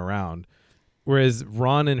time around, whereas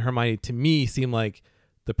Ron and Hermione to me seem like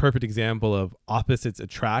the perfect example of opposites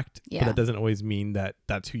attract, but that doesn't always mean that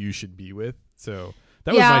that's who you should be with. So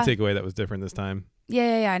that was my takeaway that was different this time.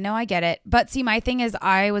 Yeah. No, I get it. But see, my thing is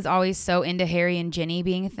I was always so into Harry and Ginny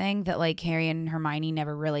being a thing that like Harry and Hermione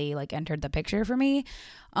never really like entered the picture for me.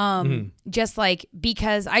 Just like,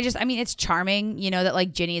 because I mean, it's charming, you know, that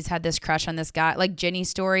like Ginny's had this crush on this guy, like Ginny's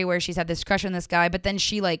story where she's had this crush on this guy, but then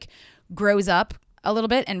she like grows up a little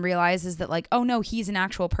bit and realizes that like, oh no, he's an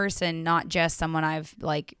actual person, not just someone I've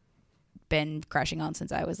like been crushing on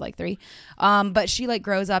since I was like 3. But she like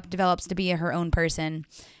grows up, develops to be her own person,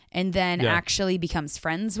 and then actually becomes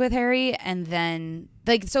friends with Harry. And then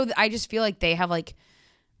like, so I just feel like they have like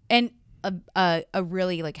a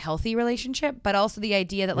really like healthy relationship, but also the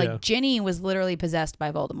idea that like Ginny was literally possessed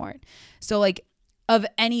by Voldemort. So like of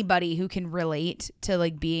anybody who can relate to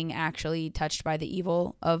like being actually touched by the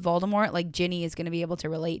evil of Voldemort, like Ginny is going to be able to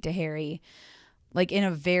relate to Harry like in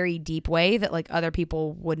a very deep way that like other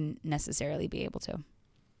people wouldn't necessarily be able to.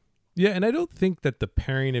 Yeah, and I don't think that the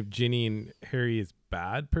pairing of Ginny and Harry is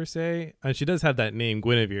bad per se. And she does have that name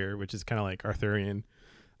Guinevere, which is kind of like Arthurian.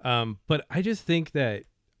 But I just think that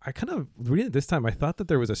I kind of reading it this time, I thought that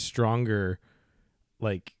there was a stronger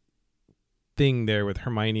like thing there with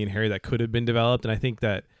Hermione and Harry that could have been developed. And I think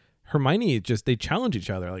that Hermione just, they challenge each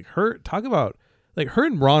other. Like her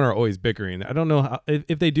and Ron are always bickering. I don't know how,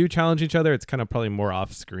 if they do challenge each other, it's kind of probably more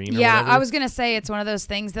off screen. Yeah, I was going to say it's one of those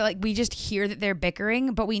things that like we just hear that they're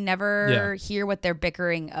bickering, but we never hear what they're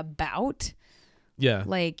bickering about. Yeah.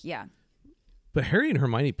 Like, yeah. But Harry and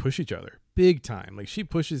Hermione push each other big time. Like she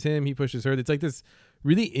pushes him, he pushes her. It's like this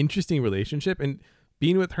really interesting relationship. And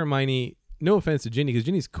being with Hermione, no offense to Ginny, because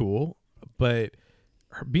Ginny's cool, but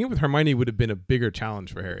being with Hermione would have been a bigger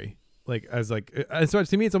challenge for Harry. So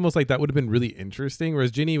to me, it's almost like that would have been really interesting.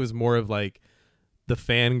 Whereas Ginny was more of like the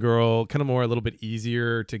fangirl, kind of more a little bit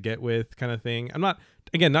easier to get with kind of thing. I'm not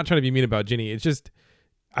trying to be mean about Ginny. It's just,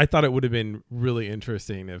 I thought it would have been really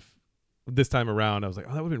interesting if this time around I was like,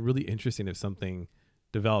 oh, that would have been really interesting if something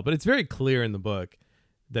developed. But it's very clear in the book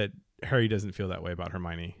that Harry doesn't feel that way about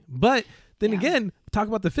Hermione. But then again, talk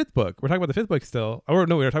about the 5th book. We're talking about the 5th book still. Or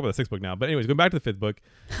no, we're talking about the 6th book now. But anyways, going back to the 5th book.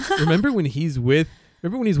 Remember when he's with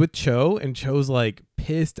Cho and Cho's like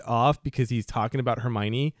pissed off because he's talking about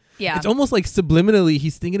Hermione? Yeah. It's almost like subliminally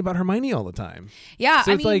he's thinking about Hermione all the time. Yeah.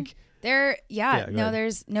 So it's like there's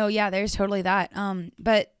totally that.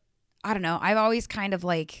 But I don't know. I've always kind of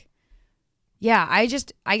like, I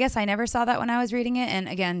guess I never saw that when I was reading it. And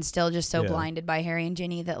again, still just so blinded by Harry and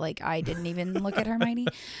Ginny that like I didn't even look at Hermione.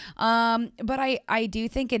 But I do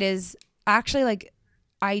think it is actually like,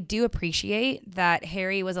 I do appreciate that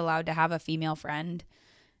Harry was allowed to have a female friend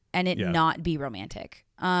and it not be romantic.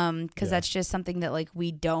 Cause that's just something that like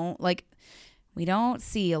we don't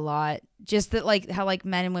see a lot. Just that like how like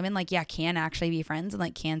men and women like can actually be friends and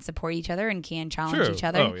like can support each other and can challenge each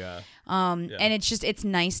other. Oh yeah. And it's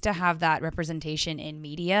nice to have that representation in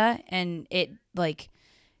media, and it like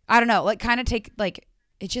I don't know, like kind of take like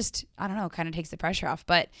it just I don't know, kind of takes the pressure off.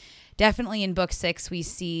 But definitely in book 6 we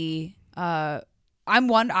see I'm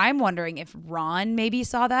wondering if Ron maybe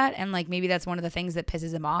saw that, and like maybe that's one of the things that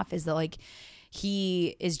pisses him off is that like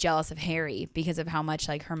he is jealous of Harry because of how much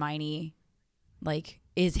like Hermione like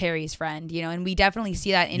is Harry's friend, you know. And we definitely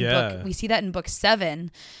see that in book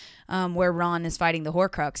 7 where Ron is fighting the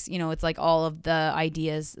Horcrux. You know, it's like all of the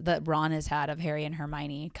ideas that Ron has had of Harry and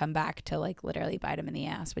Hermione come back to like literally bite him in the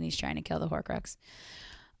ass when he's trying to kill the Horcrux.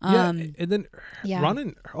 And then Ron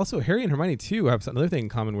and also Harry and Hermione too have another thing in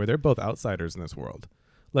common where they're both outsiders in this world.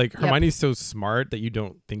 Like Hermione's so smart that you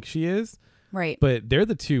don't think she is, right? But they're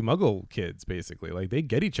the two Muggle kids basically. Like they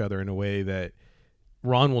get each other in a way that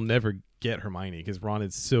Ron will never get Hermione because Ron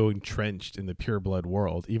is so entrenched in the pure blood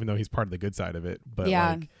world, even though he's part of the good side of it. But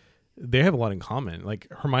like they have a lot in common. Like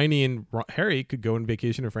Hermione and Harry could go on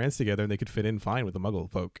vacation in France together and they could fit in fine with the Muggle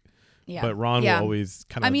folk. Yeah. But Ron will always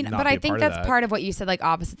kind of not but be I think that's part of what you said, like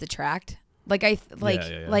opposites attract. Like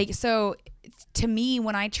like so to me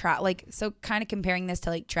when I so kind of comparing this to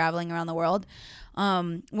like traveling around the world,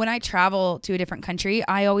 when I travel to a different country,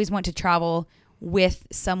 I always want to travel with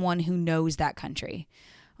someone who knows that country.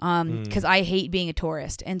 because I hate being a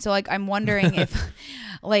tourist. And so like I'm wondering if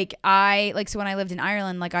so when I lived in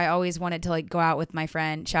Ireland, like I always wanted to like go out with my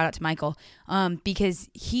friend, shout out to Michael, because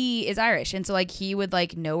he is Irish, and so like he would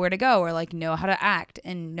like know where to go or like know how to act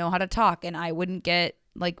and know how to talk, and I wouldn't get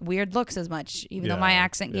like weird looks as much, even though my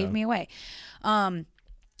accent gave me away. And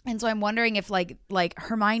so I'm wondering if like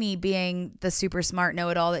Hermione, being the super smart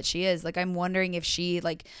know-it-all that she is, like I'm wondering if she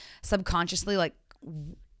like subconsciously like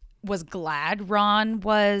was glad Ron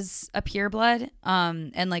was a pureblood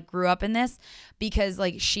and like grew up in this, because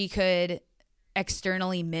like she could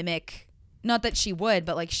externally mimic, not that she would,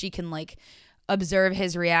 but like she can like observe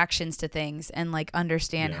his reactions to things and like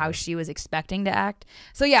understand how she was expecting to act.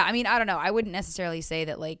 So yeah, I mean, I don't know. I wouldn't necessarily say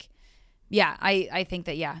that like, I think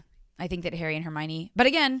that Harry and Hermione, but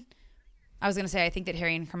again, I was going to say, I think that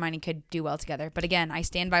Harry and Hermione could do well together. But again, I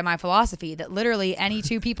stand by my philosophy that literally any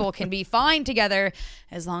two people can be fine together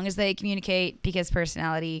as long as they communicate, because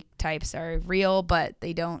personality types are real, but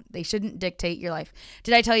they shouldn't dictate your life.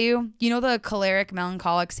 Did I tell you, the choleric,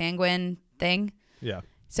 melancholic, sanguine thing? Yeah.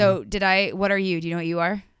 So what are you? Do you know what you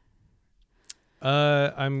are?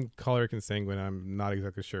 I'm choleric and sanguine. I'm not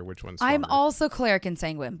exactly sure which one's stronger. I'm also choleric and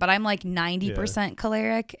sanguine, but I'm like 90%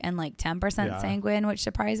 choleric and like 10% sanguine, which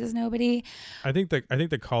surprises nobody. I think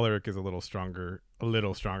the choleric is a little stronger,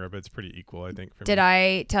 but it's pretty equal, I think. Did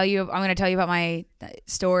I tell you? I'm going to tell you about my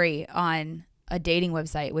story on a dating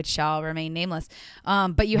website, which shall remain nameless.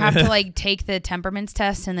 But you have to like take the temperaments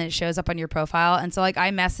test, and then it shows up on your profile. And so like I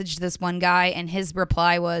messaged this one guy, and his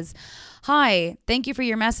reply was, "Hi, thank you for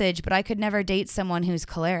your message, but I could never date someone who's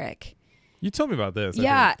choleric." You told me about this.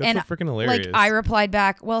 Yeah, that's freaking hilarious. Like I replied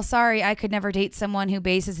back, "Well, sorry, I could never date someone who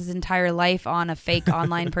bases his entire life on a fake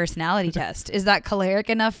online personality test. Is that choleric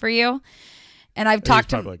enough for you?" And I've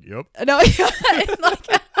talked to him. Like, yep. No,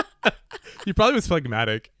 like, he probably was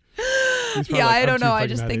phlegmatic. Yeah, I don't know. I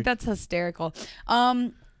just think that's hysterical.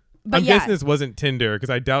 But I'm guessing this wasn't Tinder, because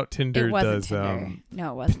I doubt Tinder does. Tinder.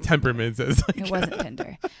 No, it wasn't. Temperaments. It wasn't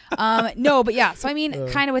Tinder. No, but yeah. So I mean,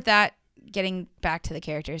 kind of with that, getting back to the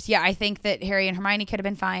characters. Yeah, I think that Harry and Hermione could have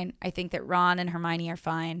been fine. I think that Ron and Hermione are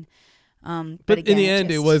fine. But again, in the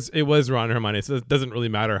end, it was Ron and Hermione, so it doesn't really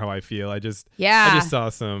matter how I feel. I just saw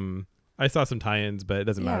some tie-ins, but it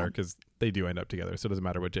doesn't matter because they do end up together. So it doesn't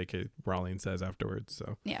matter what J.K. Rowling says afterwards.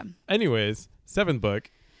 So yeah. Anyways, 7th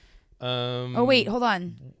book. Oh wait, hold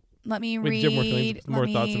on. Let me read. Do you have more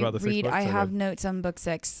thoughts about the 6th book? I have notes on book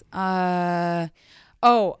 6. I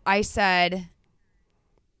said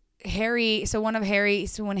Harry. So when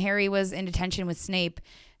Harry was in detention with Snape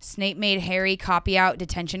made Harry copy out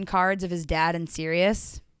detention cards of his dad and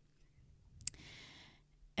Sirius.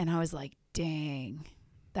 And I was like, dang,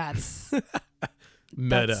 that's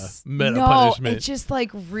meta punishment. It's just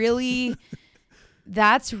like really,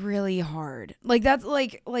 that's really hard. Like that's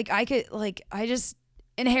like I could like I just.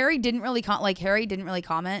 And Harry didn't really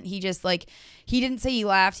comment. He just like, he didn't say he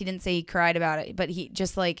laughed. He didn't say he cried about it. But he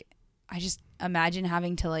just like, I just imagine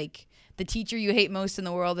having to like, the teacher you hate most in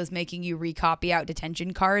the world is making you recopy out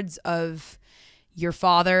detention cards of your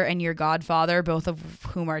father and your godfather, both of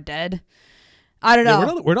whom are dead. I don't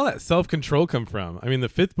know. Where'd all that self-control come from? I mean, the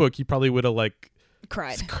 5th book, he probably would have like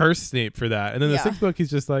cried, cursed Snape for that. And then the 6th book,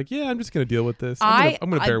 he's just like, yeah, I'm just going to deal with this. I'm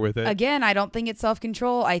going to bear with it. Again, I don't think it's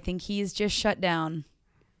self-control. I think he's just shut down.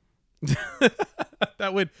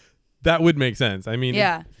 that would make sense. I mean,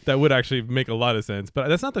 that would actually make a lot of sense, but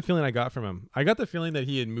that's not the feeling I got from him. I got the feeling that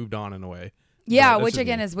he had moved on in a way. Yeah, which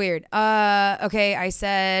again is weird. Okay, I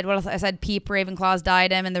said, what else? I said Peep Ravenclaw's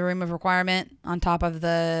diadem in the room of requirement on top of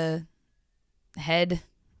the head.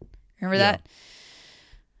 Remember that?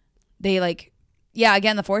 They like,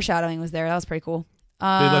 again, the foreshadowing was there. That was pretty cool. They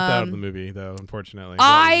left that out of the movie, though, unfortunately.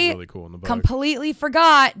 That was really cool in the book. Completely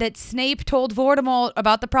forgot that Snape told Voldemort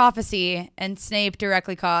about the prophecy, and Snape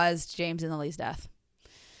directly caused James and Lily's death.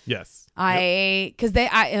 Yes. I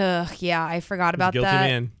forgot about guilty that.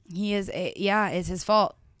 Man. He is, it's his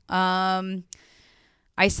fault. I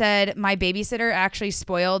said my babysitter actually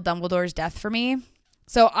spoiled Dumbledore's death for me.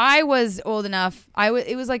 So I was old enough.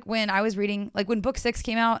 It was like when I was reading, like when book 6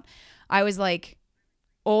 came out, I was like,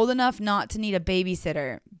 old enough not to need a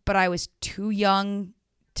babysitter, but I was too young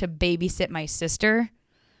to babysit my sister.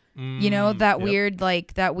 That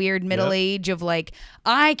weird middle age of like,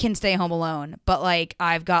 I can stay home alone, but like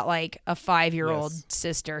I've got like a 5-year-old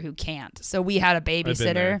sister who can't. So we had a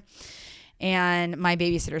babysitter, and my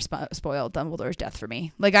babysitter spoiled Dumbledore's death for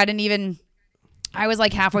me. Like I was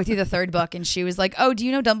like halfway through the 3rd book, and she was like, "Oh, do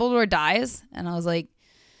you know Dumbledore dies?" And I was like,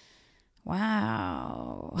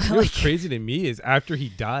 wow. What's crazy to me is after he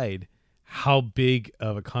died, how big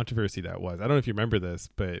of a controversy that was. I don't know if you remember this,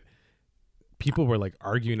 but people were like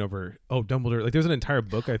arguing over, oh, Dumbledore. Like there's an entire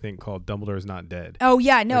book I think called Dumbledore is Not Dead. Oh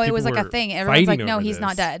yeah, no, Like, it was like people a were thing. Everyone's like, fighting no, over he's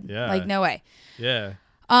not this. dead. Yeah. Like no way. Yeah.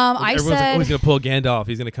 I Everyone's said, like, oh, he's gonna pull a Gandalf.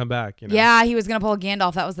 He's gonna come back. You know? yeah, he was gonna pull a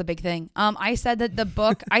Gandalf. That was the big thing. I said that the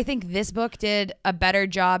book, I think this book did a better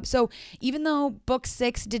job. So even though book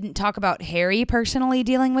 6 didn't talk about Harry personally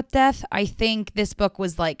dealing with death, I think this book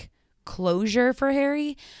was like closure for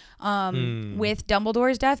Harry with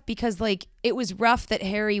Dumbledore's death, because like it was rough that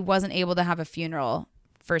Harry wasn't able to have a funeral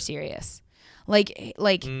for Sirius.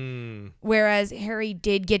 Whereas Harry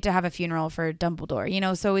did get to have a funeral for Dumbledore, you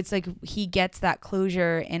know, so it's like he gets that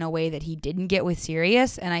closure in a way that he didn't get with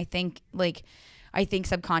Sirius. And I think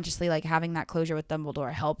subconsciously, like having that closure with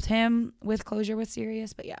Dumbledore helped him with closure with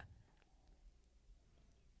Sirius. But yeah,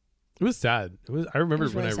 it was sad. I remember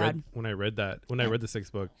really when I read the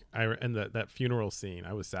 6th book, and that funeral scene,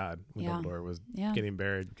 I was sad when Dumbledore was getting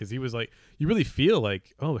buried, because he was like, you really feel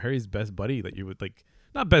like, oh, Harry's best buddy that you would like.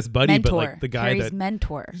 Not best buddy, mentor. but like the guy Harry's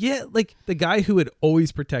mentor. Yeah, like the guy who had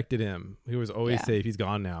always protected him, who was always safe. He's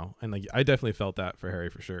gone now, and like I definitely felt that for Harry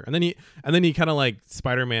for sure. And then he kind of like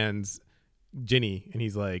Spider-Man's Ginny, and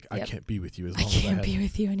he's like, I can't be with you as long as I have be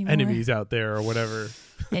with you anymore. enemies out there or whatever.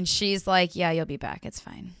 And she's like, yeah, you'll be back. It's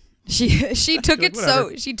fine. She took it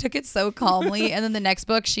so calmly. And then the next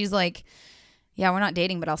book, she's like, yeah, we're not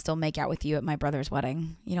dating, but I'll still make out with you at my brother's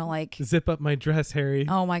wedding. You know, like zip up my dress, Harry.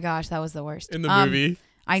 Oh my gosh, that was the worst. In the movie.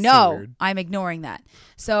 I know. So I'm ignoring that.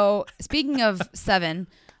 So speaking of 7,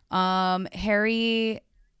 Harry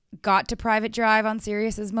got to private drive on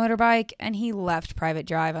Sirius's motorbike, and he left private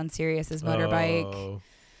drive on Sirius's motorbike. Oh,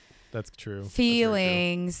 that's true.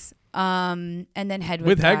 Feelings. And then Hedwig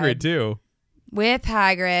with died. Hagrid too. With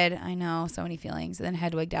Hagrid, I know, so many feelings. And then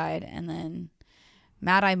Hedwig died, and then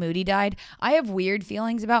Mad-Eye Moody died. I have weird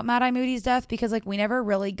feelings about Mad-Eye Moody's death, because like we never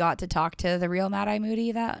really got to talk to the real Mad-Eye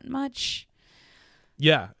Moody that much.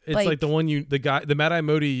 Yeah, it's like the Mad-Eye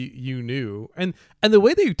Moody you knew, and the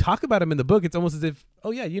way that you talk about him in the book, it's almost as if,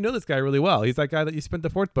 oh yeah, you know this guy really well. He's that guy that you spent the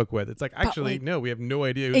 4th book with. It's like, actually, no, we have no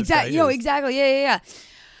idea who this guy is. Exactly. Yeah.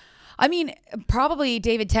 I mean, probably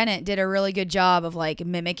David Tennant did a really good job of like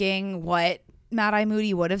mimicking what Mad-Eye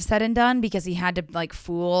Moody would have said and done, because he had to like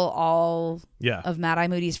fool all of Mad-Eye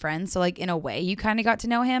Moody's friends. So like in a way, you kind of got to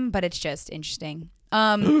know him, but it's just interesting.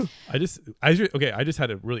 I just had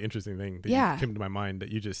a really interesting thing that came to my mind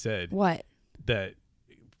that you just said. What? That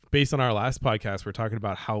based on our last podcast, we're talking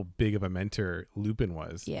about how big of a mentor Lupin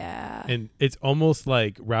was. Yeah. And it's almost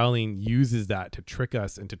like Rowling uses that to trick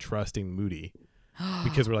us into trusting Moody.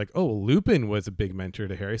 Because we're like, oh, Lupin was a big mentor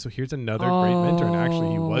to Harry, so here's another great mentor, and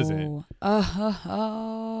actually he wasn't.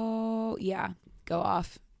 Yeah. Go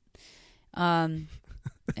off.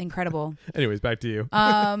 Incredible. Anyways, back to you.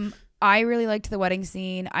 I really liked the wedding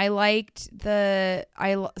scene. I liked so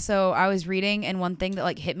I was reading, and one thing that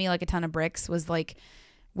like hit me like a ton of bricks was like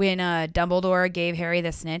when Dumbledore gave Harry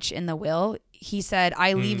the snitch in the will. He said,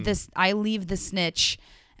 I leave the snitch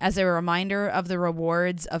as a reminder of the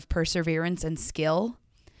rewards of perseverance and skill.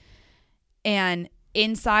 And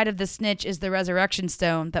inside of the snitch is the resurrection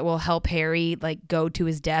stone that will help Harry like go to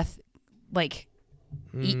his death like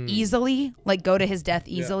easily, like go to his death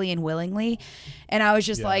easily and willingly. And I was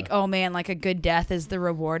just like, oh man, like a good death is the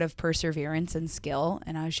reward of perseverance and skill.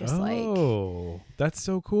 And I was just oh, that's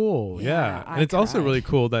so cool. Yeah. And it's cried. also really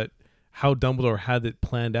cool that how Dumbledore had it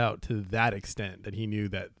planned out to that extent, that he knew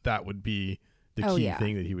that would be the key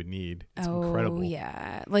thing that he would need. It's incredible. Oh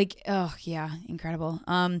yeah. Like, incredible.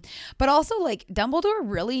 But also like Dumbledore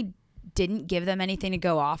really didn't give them anything to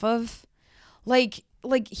go off of. Like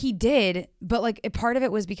he did, but like a part of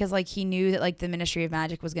it was because like he knew that like the Ministry of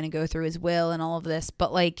Magic was going to go through his will and all of this,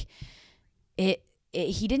 but like he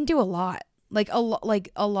didn't do a lot. Like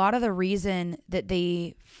a lot of the reason that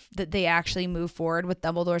they actually move forward with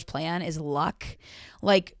Dumbledore's plan is luck.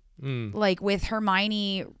 Like with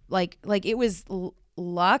Hermione, like it was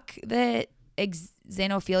luck that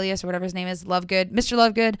Xenophilius or whatever his name is, Mr.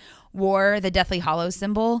 Lovegood wore the Deathly Hallows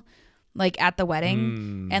symbol like at the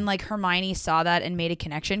wedding, and like Hermione saw that and made a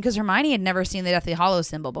connection, because Hermione had never seen the Deathly Hallows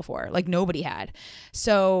symbol before, like nobody had.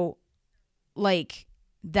 So like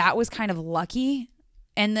that was kind of lucky.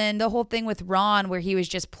 And then the whole thing with Ron where he was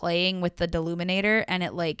just playing with the Deluminator, and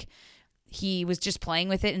it like he was just playing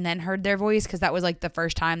with it and then heard their voice, because that was like the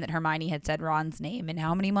first time that Hermione had said Ron's name in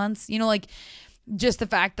how many months, you know, like just the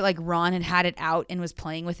fact that like Ron had it out and was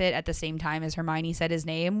playing with it at the same time as Hermione said his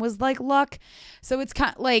name was like luck. So it's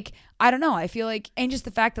kind of like, I don't know, I feel like, and just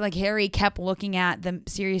the fact that like Harry kept looking at the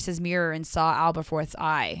Sirius's mirror and saw Aberforth's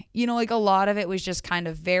eye, you know, like a lot of it was just kind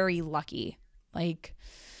of very lucky. Like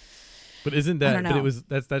But isn't I that? don't But it know. was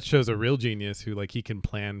that shows a real genius who like he can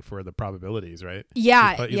plan for the probabilities, right?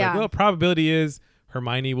 Yeah, He's yeah. like, well, probability is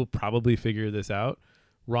Hermione will probably figure this out.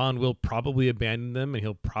 Ron will probably abandon them, and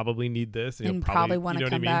he'll probably need this, and he'll And probably, probably want you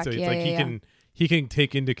to know what I come mean. back. So it's Yeah, like yeah, he can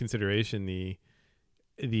take into consideration the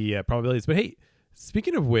probabilities. But hey,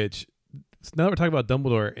 speaking of which, now that we're talking about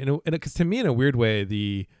Dumbledore, and because to me, in a weird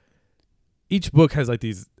way, each book has like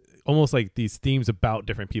these almost like these themes about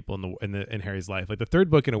different people in Harry's life. Like the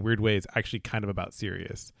third book, in a weird way, is actually kind of about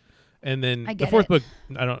Sirius, and then I the get fourth it. book,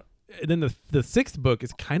 I don't. And then the sixth book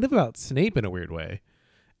is kind of about Snape in a weird way,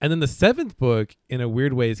 and then the seventh book, in a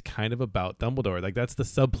weird way, is kind of about Dumbledore. Like that's the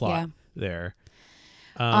subplot Yeah. there.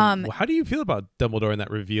 Um, How do you feel about Dumbledore and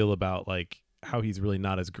that reveal about like how he's really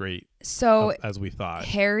not as great So as we thought?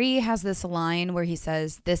 Harry has this line where he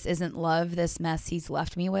says, "This isn't love, this mess he's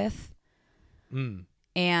left me with." Mm.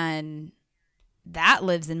 And that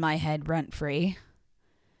lives in my head rent free.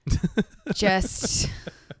 Just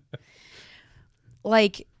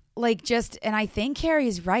and I think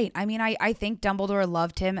Harry's right. I mean, I think Dumbledore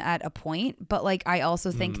loved him at a point, but like I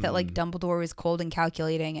also think that like Dumbledore was cold and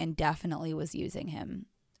calculating and definitely was using him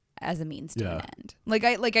as a means to an end.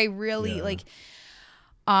 I really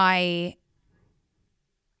I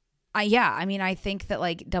mean, I think that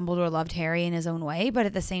like Dumbledore loved Harry in his own way, but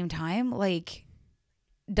at the same time, like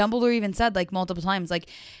Dumbledore even said like multiple times, like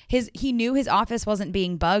he knew his office wasn't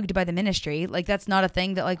being bugged by the Ministry. Like that's not a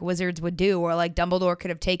thing that like wizards would do, or like Dumbledore could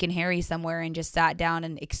have taken Harry somewhere and just sat down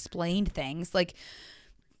and explained things, like,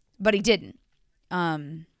 but he didn't.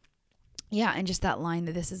 Yeah, and just that line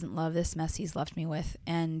that this isn't love, this mess he's left me with,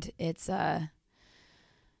 and it's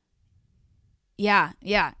yeah.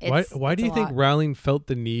 Why do it's you a think lot. Rowling felt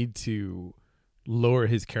the need to lower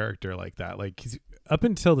his character like that? Like, 'cause up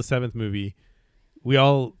until the seventh movie, we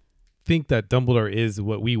all think that Dumbledore is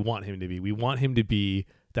what we want him to be. We want him to be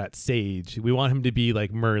that sage. We want him to be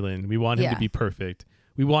like Merlin. We want him to be perfect.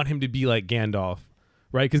 We want him to be like Gandalf,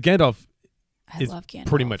 right? Because Gandalf I is love Gandalf.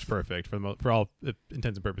 pretty much perfect for all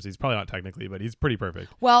intents and purposes. He's probably not technically, but he's pretty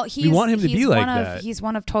perfect. Well, we want him to be like that. He's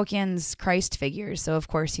one of Tolkien's Christ figures, so of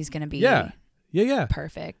course he's going to be Yeah.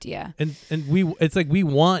 perfect. Yeah. And it's like we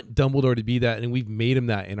want Dumbledore to be that, and we've made him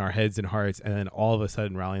that in our heads and hearts, and then all of a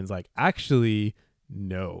sudden Rowling's like, actually,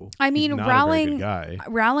 no. I mean, he's not a very good guy.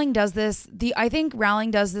 Rowling does this. I think Rowling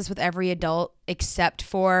does this with every adult except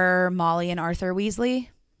for Molly and Arthur Weasley.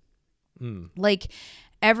 Like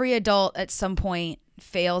every adult at some point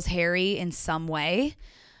fails Harry in some way.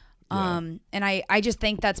 And I just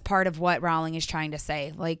think that's part of what Rowling is trying to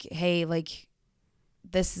say. Like, hey, like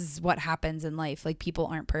this is what happens in life. Like people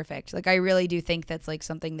aren't perfect. Like I really do think that's like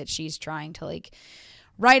something that she's trying to like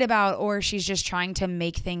write about, or she's just trying to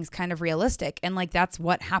make things kind of realistic. And like that's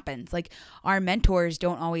what happens. Like our mentors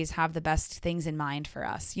don't always have the best things in mind for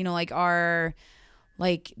us. You know, like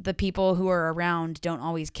the people who are around don't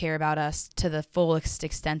always care about us to the fullest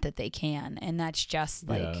extent that they can. And that's just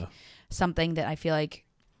like something that I feel like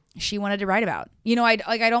she wanted to write about. You know, I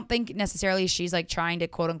don't think necessarily she's like trying to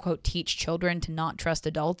quote unquote teach children to not trust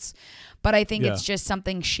adults, but I think it's just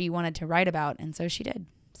something she wanted to write about. And so she did.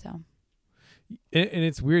 So. And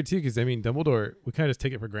it's weird too, because I mean, Dumbledore, we kind of just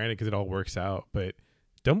take it for granted because it all works out. But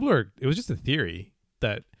Dumbledore, it was just a theory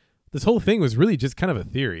that this whole thing was really just kind of a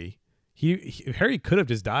theory. Harry could have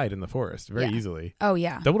just died in the forest very easily. Oh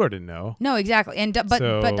yeah. Dumbledore didn't know. No, exactly. And but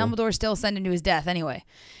Dumbledore still sent him to his death anyway.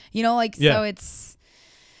 You know, like so it's,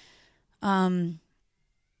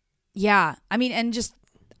 yeah. I mean, and just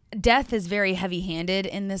death is very heavy-handed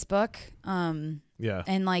in this book. And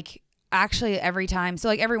like. Actually, every time, so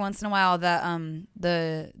like every once in a while,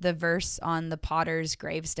 the verse on the Potter's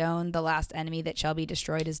gravestone, the last enemy that shall be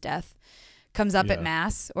destroyed is death, comes up at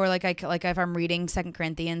mass, or like if I'm reading 2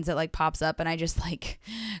 Corinthians, it like pops up and I just like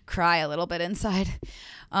cry a little bit inside.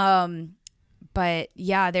 But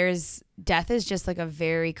yeah, death is just like a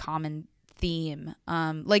very common theme.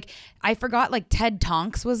 Like I forgot like Ted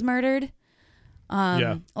Tonks was murdered.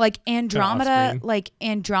 Like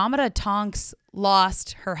Andromeda Tonks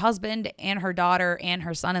lost her husband and her daughter and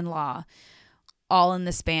her son-in-law all in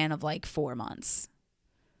the span of like 4 months.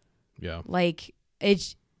 Yeah. Like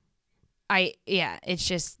it's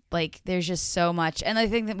just like there's just so much. And I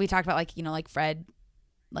think that we talked about like, you know, like Fred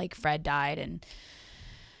died, and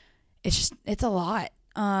it's a lot.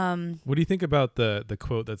 What do you think about the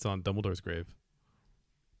quote that's on Dumbledore's grave?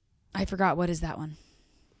 I forgot, what is that one?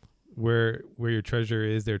 Where your treasure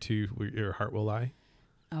is, there too your heart will lie.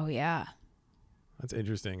 Oh yeah. That's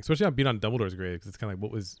interesting, especially on being on Dumbledore's grave, because it's kind of like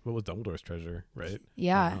what was Dumbledore's treasure, right?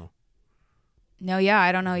 Yeah. No, yeah,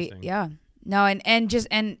 I don't know. Yeah, no, and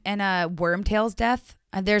Wormtail's death.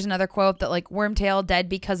 There's another quote that like Wormtail dead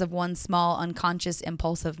because of one small unconscious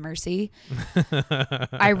impulse of mercy.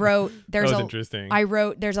 I wrote there's interesting. I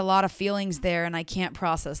wrote there's a lot of feelings there and I can't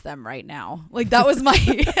process them right now. Like that was my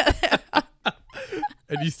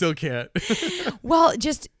And you still can't. Well,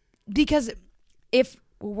 just because if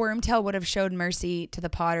Wormtail would have showed mercy to the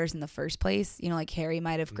Potters in the first place, you know, like Harry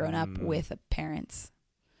might have grown up with parents.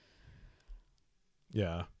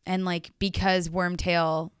 Yeah. And like because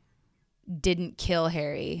Wormtail didn't kill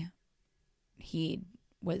Harry, he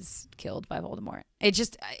was killed by Voldemort.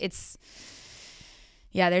 It's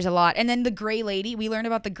there's a lot. And then the Grey Lady, we learned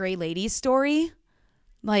about the Grey Lady's story.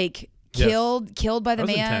 Like killed by the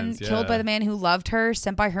man, killed by the man who loved her,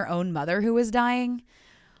 sent by her own mother who was dying.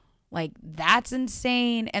 Like that's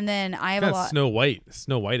insane. And then I have a lot Snow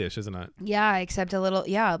White-ish, isn't it? Yeah, except a little,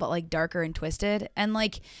 but like darker and twisted. And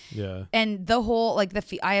like, and the whole, like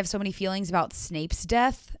I have so many feelings about Snape's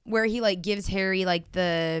death where he like gives Harry like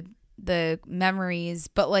the memories,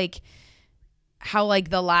 but like how like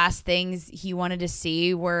the last things he wanted to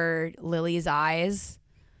see were Lily's eyes.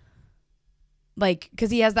 Like, cause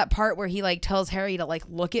he has that part where he like tells Harry to like,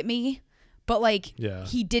 look at me. But like,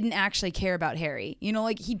 he didn't actually care about Harry. You know,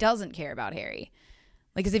 like he doesn't care about Harry.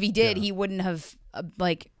 Like, because if he did, he wouldn't have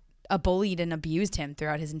bullied and abused him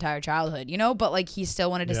throughout his entire childhood, you know? But like, he still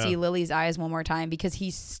wanted to see Lily's eyes one more time because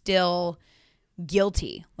he's still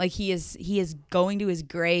guilty. Like he is going to his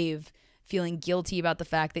grave feeling guilty about the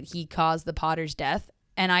fact that he caused the Potter's death.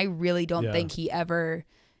 And I really don't think he ever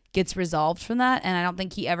gets resolved from that. And I don't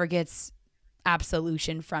think he ever gets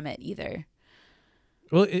absolution from it either.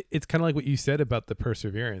 Well, it's kind of like what you said about the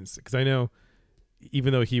perseverance, because I know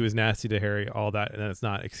even though he was nasty to Harry, all that, and that's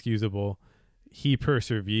not excusable, he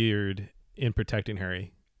persevered in protecting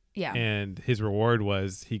Harry. Yeah. And his reward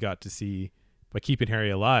was he got to see, by keeping Harry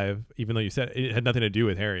alive, even though you said it had nothing to do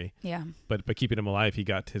with Harry. Yeah. But by keeping him alive, he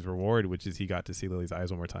got his reward, which is he got to see Lily's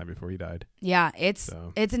eyes one more time before he died. Yeah, it's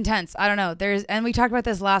intense. I don't know. And we talked about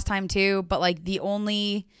this last time too, but like the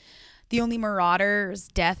only Marauder's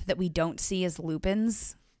death that we don't see is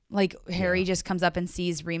Lupin's. Like Harry just comes up and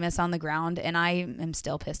sees Remus on the ground, and I am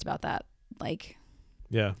still pissed about that. Like,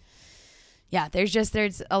 yeah, there's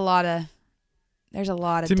a lot of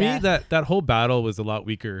to death. me that whole battle was a lot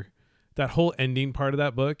weaker. That whole ending part of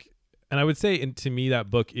that book, and I would say, and to me, that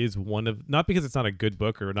book is one of, not because it's not a good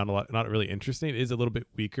book or not really interesting. It is a little bit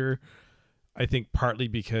weaker. I think partly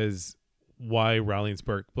because why Rowling's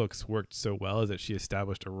books worked so well is that she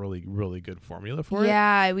established a really, really good formula for it.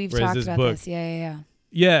 Yeah, we've talked about this.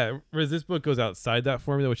 Yeah. Whereas this book goes outside that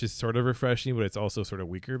formula, which is sort of refreshing, but it's also sort of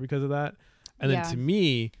weaker because of that. And then to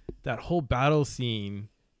me, that whole battle scene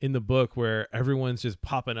in the book where everyone's just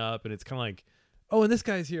popping up and it's kind of like, oh, and this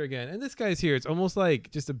guy's here again, and this guy's here. It's almost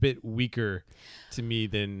like just a bit weaker to me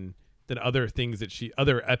than other things that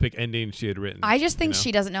other epic endings she had written. I just think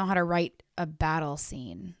she doesn't know how to write a battle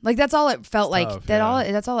scene. Like that's all it felt like.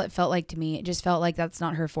 That's all it felt like to me. It just felt like that's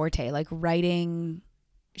not her forte. Like writing,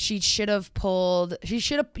 she should have pulled a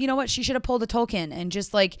Tolkien and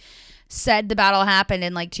just like said the battle happened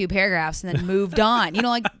in like 2 paragraphs and then moved on. You know,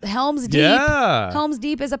 like Helm's Deep. Yeah. Helm's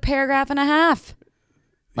Deep is a paragraph and a half.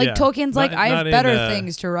 Like Tolkien's I have better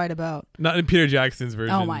things to write about. Not in Peter Jackson's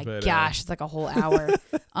version. Oh my gosh, it's like a whole hour.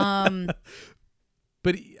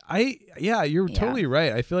 But you're totally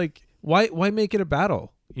right. I feel like why make it a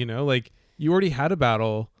battle? You know, like you already had a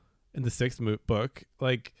battle in the 6th book.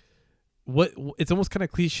 Like what? It's almost kind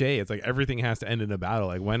of cliche. It's like everything has to end in a battle.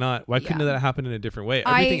 Like why not? Why couldn't that happen in a different way?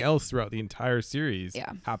 Everything else throughout the entire series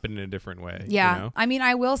happened in a different way. Yeah. You know? I mean,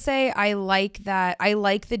 I will say I like that. I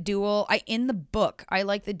like the duel. In the book, I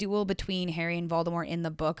like the duel between Harry and Voldemort in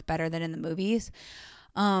the book better than in the movies.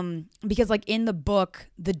 Because like in the book,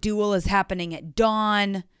 the duel is happening at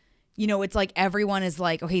dawn. You know, it's like everyone is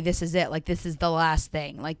like, okay, this is it. Like, this is the last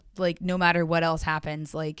thing. Like no matter what else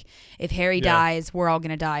happens, like if Harry dies, we're all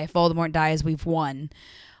going to die. If Voldemort dies, we've won.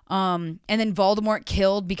 And then Voldemort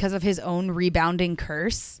killed because of his own rebounding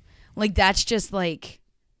curse. Like, that's just like,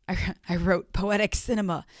 I wrote poetic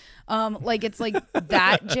cinema. Like, it's like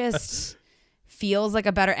that just feels like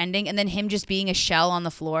a better ending. And then him just being a shell on the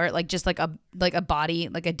floor, like just like a body,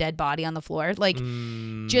 like a dead body on the floor. Like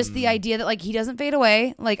just the idea that like he doesn't fade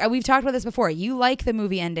away. Like we've talked about this before. You like the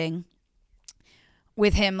movie ending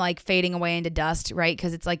with him like fading away into dust, right?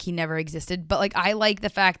 Because it's like he never existed. But like I like the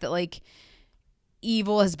fact that like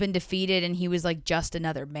evil has been defeated and he was like just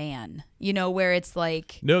another man, you know, where it's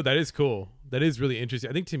like, no, that is cool. That is really interesting.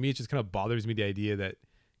 I think to me it just kind of bothers me the idea that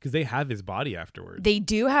because they have his body afterwards. They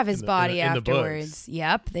do have his body afterwards.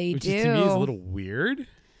 Yep, they do. Which is, to me is a little weird.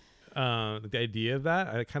 the idea of that.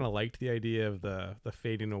 I kind of liked the idea of the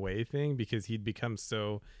fading away thing because he'd become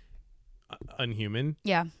so unhuman.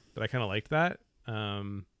 Yeah. But I kind of liked that.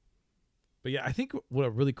 But yeah, I think what a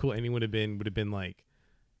really cool ending would have been like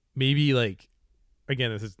maybe like,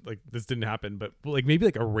 again, this didn't happen, but like maybe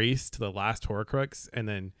like a race to the last Horcrux, and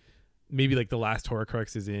then maybe like the last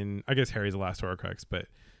Horcrux is in, I guess Harry's the last Horcrux, but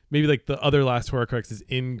maybe like the other last Horcrux is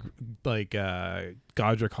in like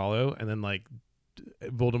Godric Hollow, and then like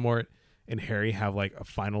Voldemort and Harry have like a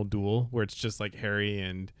final duel where it's just like Harry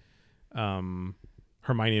and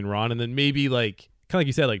Hermione and Ron, and then maybe like kind of like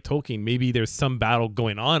you said, like Tolkien, maybe there's some battle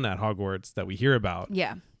going on at Hogwarts that we hear about.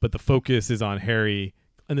 Yeah. But the focus is on Harry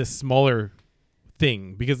and this smaller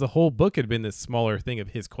thing, because the whole book had been this smaller thing of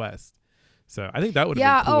his quest. So I think that would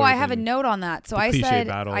have been cooler. I have a note on that. So I said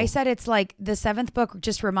it's like the 7th book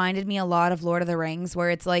just reminded me a lot of Lord of the Rings,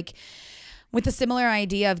 where it's like with the similar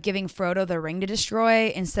idea of giving Frodo the ring to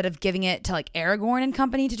destroy instead of giving it to like Aragorn and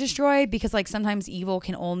company to destroy, because like sometimes evil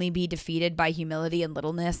can only be defeated by humility and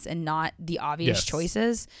littleness and not the obvious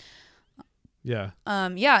choices. Yeah.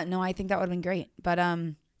 No, I think that would have been great. But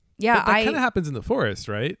yeah, but that kind of happens in the forest,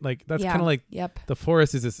 right? Like that's kind of like the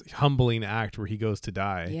forest is this humbling act where he goes to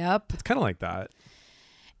die. Yep. It's kind of like that.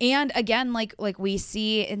 And again, like we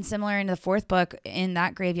see in similar in the 4th book, in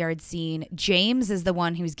that graveyard scene, James is the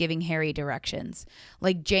one who's giving Harry directions.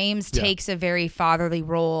 Like James takes a very fatherly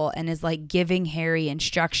role and is like giving Harry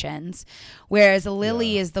instructions, whereas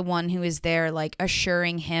Lily is the one who is there like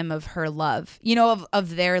assuring him of her love, you know,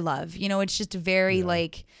 of their love. You know, it's just very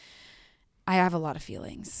like, I have a lot of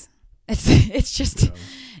feelings. It's just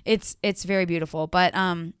it's very beautiful. But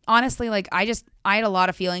honestly, like I had a lot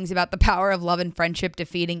of feelings about the power of love and friendship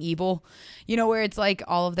defeating evil, you know, where it's like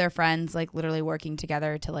all of their friends like literally working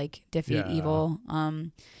together to like defeat evil.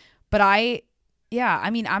 But I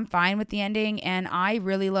mean, I'm fine with the ending, and I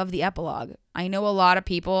really love the epilogue. I know a lot of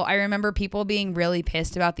people, I remember people being really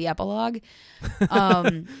pissed about the epilogue.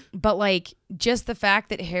 But like just the fact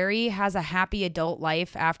that Harry has a happy adult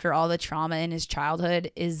life after all the trauma in his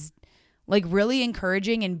childhood is like really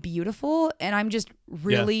encouraging and beautiful, and I'm just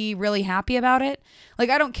really really happy about it. Like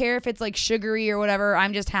I don't care if it's like sugary or whatever.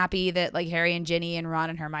 I'm just happy that like Harry and Ginny and Ron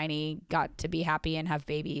and Hermione got to be happy and have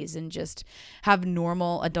babies and just have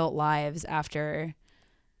normal adult lives after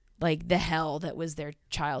like the hell that was their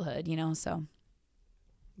childhood, you know. So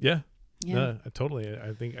totally.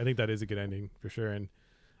 I think that is a good ending for sure, and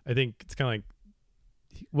I think it's kind of like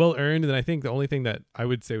well earned. And I think the only thing that I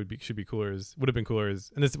would say would have been cooler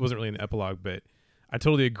is, and this wasn't really an epilogue, but I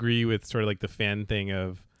totally agree with sort of like the fan thing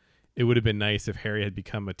of it would have been nice if Harry had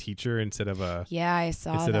become a teacher instead of of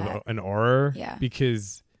an Auror. Yeah.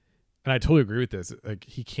 Because, and I totally agree with this, like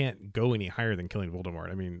he can't go any higher than killing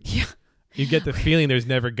Voldemort. I mean, you get the feeling there's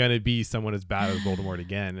never gonna be someone as bad as Voldemort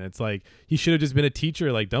again, and it's like he should have just been a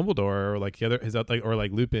teacher like Dumbledore or like or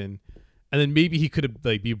like Lupin. And then maybe he could have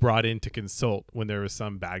like be brought in to consult when there was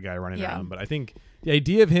some bad guy running around. But I think the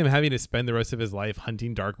idea of him having to spend the rest of his life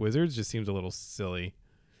hunting dark wizards just seems a little silly.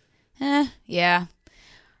 Yeah.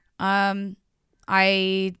 What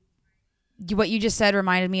you just said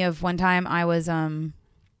reminded me of one time when I was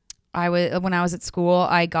at school,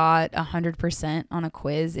 I got 100% on a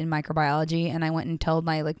quiz in microbiology, and I went and told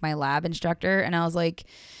my lab instructor, and I was like,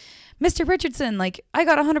 Mr. Richardson, like I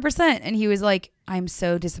got 100%. And he was like, I'm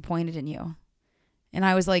so disappointed in you. And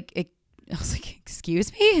I was like,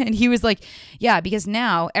 excuse me? And he was like, yeah, because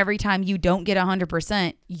now every time you don't get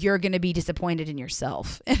 100%, you're going to be disappointed in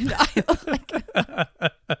yourself. And I was like,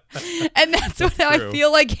 and that's what true. I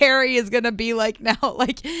feel like Harry is going to be like now.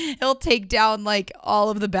 Like he'll take down like all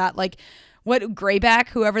of the like what Greyback,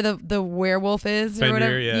 whoever the werewolf is or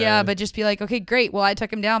whatever. Yeah, but just be like, okay, great. Well, I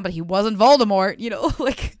took him down, but he wasn't Voldemort, you know,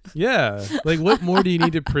 like. Yeah. Like what more do you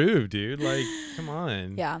need to prove, dude? Like, come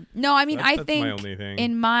on. Yeah. No, I mean, I think my only thing.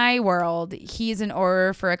 In my world, he's an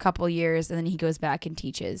Auror for a couple years, and then he goes back and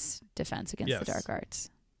teaches defense against the dark arts.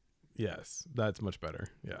 Yes. That's much better.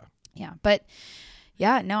 Yeah. Yeah. But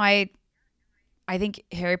yeah, no, I think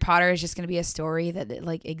Harry Potter is just going to be a story that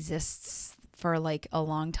like exists for like a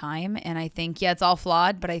long time, and I think it's all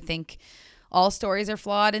flawed, but I think all stories are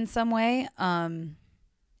flawed in some way.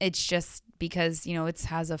 It's just because, you know, it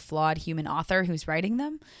has a flawed human author who's writing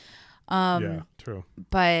them. Yeah, true.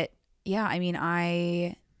 But yeah, I mean,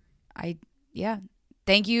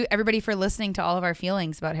 thank you everybody for listening to all of our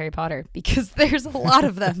feelings about Harry Potter, because there's a lot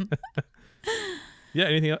of them. Yeah.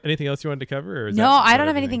 Anything else you wanted to cover? Or is No, that I about don't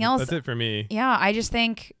have everything? anything else. That's it for me. Yeah, I just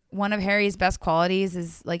think one of Harry's best qualities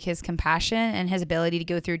is like his compassion and his ability to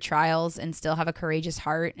go through trials and still have a courageous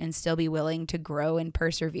heart and still be willing to grow and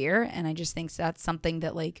persevere. And I just think that's something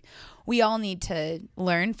that like we all need to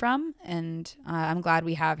learn from. And I'm glad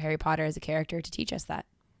we have Harry Potter as a character to teach us that.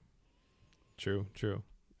 True.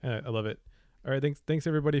 I love it. All right. Thanks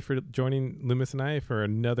everybody for joining Loomis and I for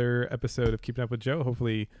another episode of Keeping Up with Joe.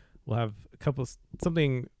 Hopefully we'll have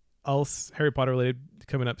something else Harry Potter related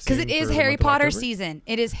coming up soon. Because it is Harry Potter season.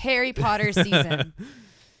 It is Harry Potter season.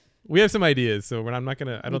 We have some ideas, so I don't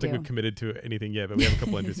think do. we've committed to anything yet, but we have a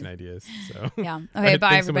couple interesting ideas. So yeah. Okay. All right, bye,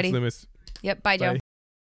 thanks everybody. so much, Loomis. Yep. Bye, Joe.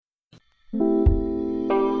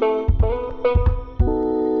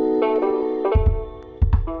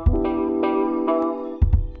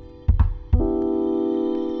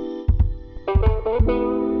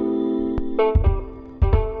 Bye.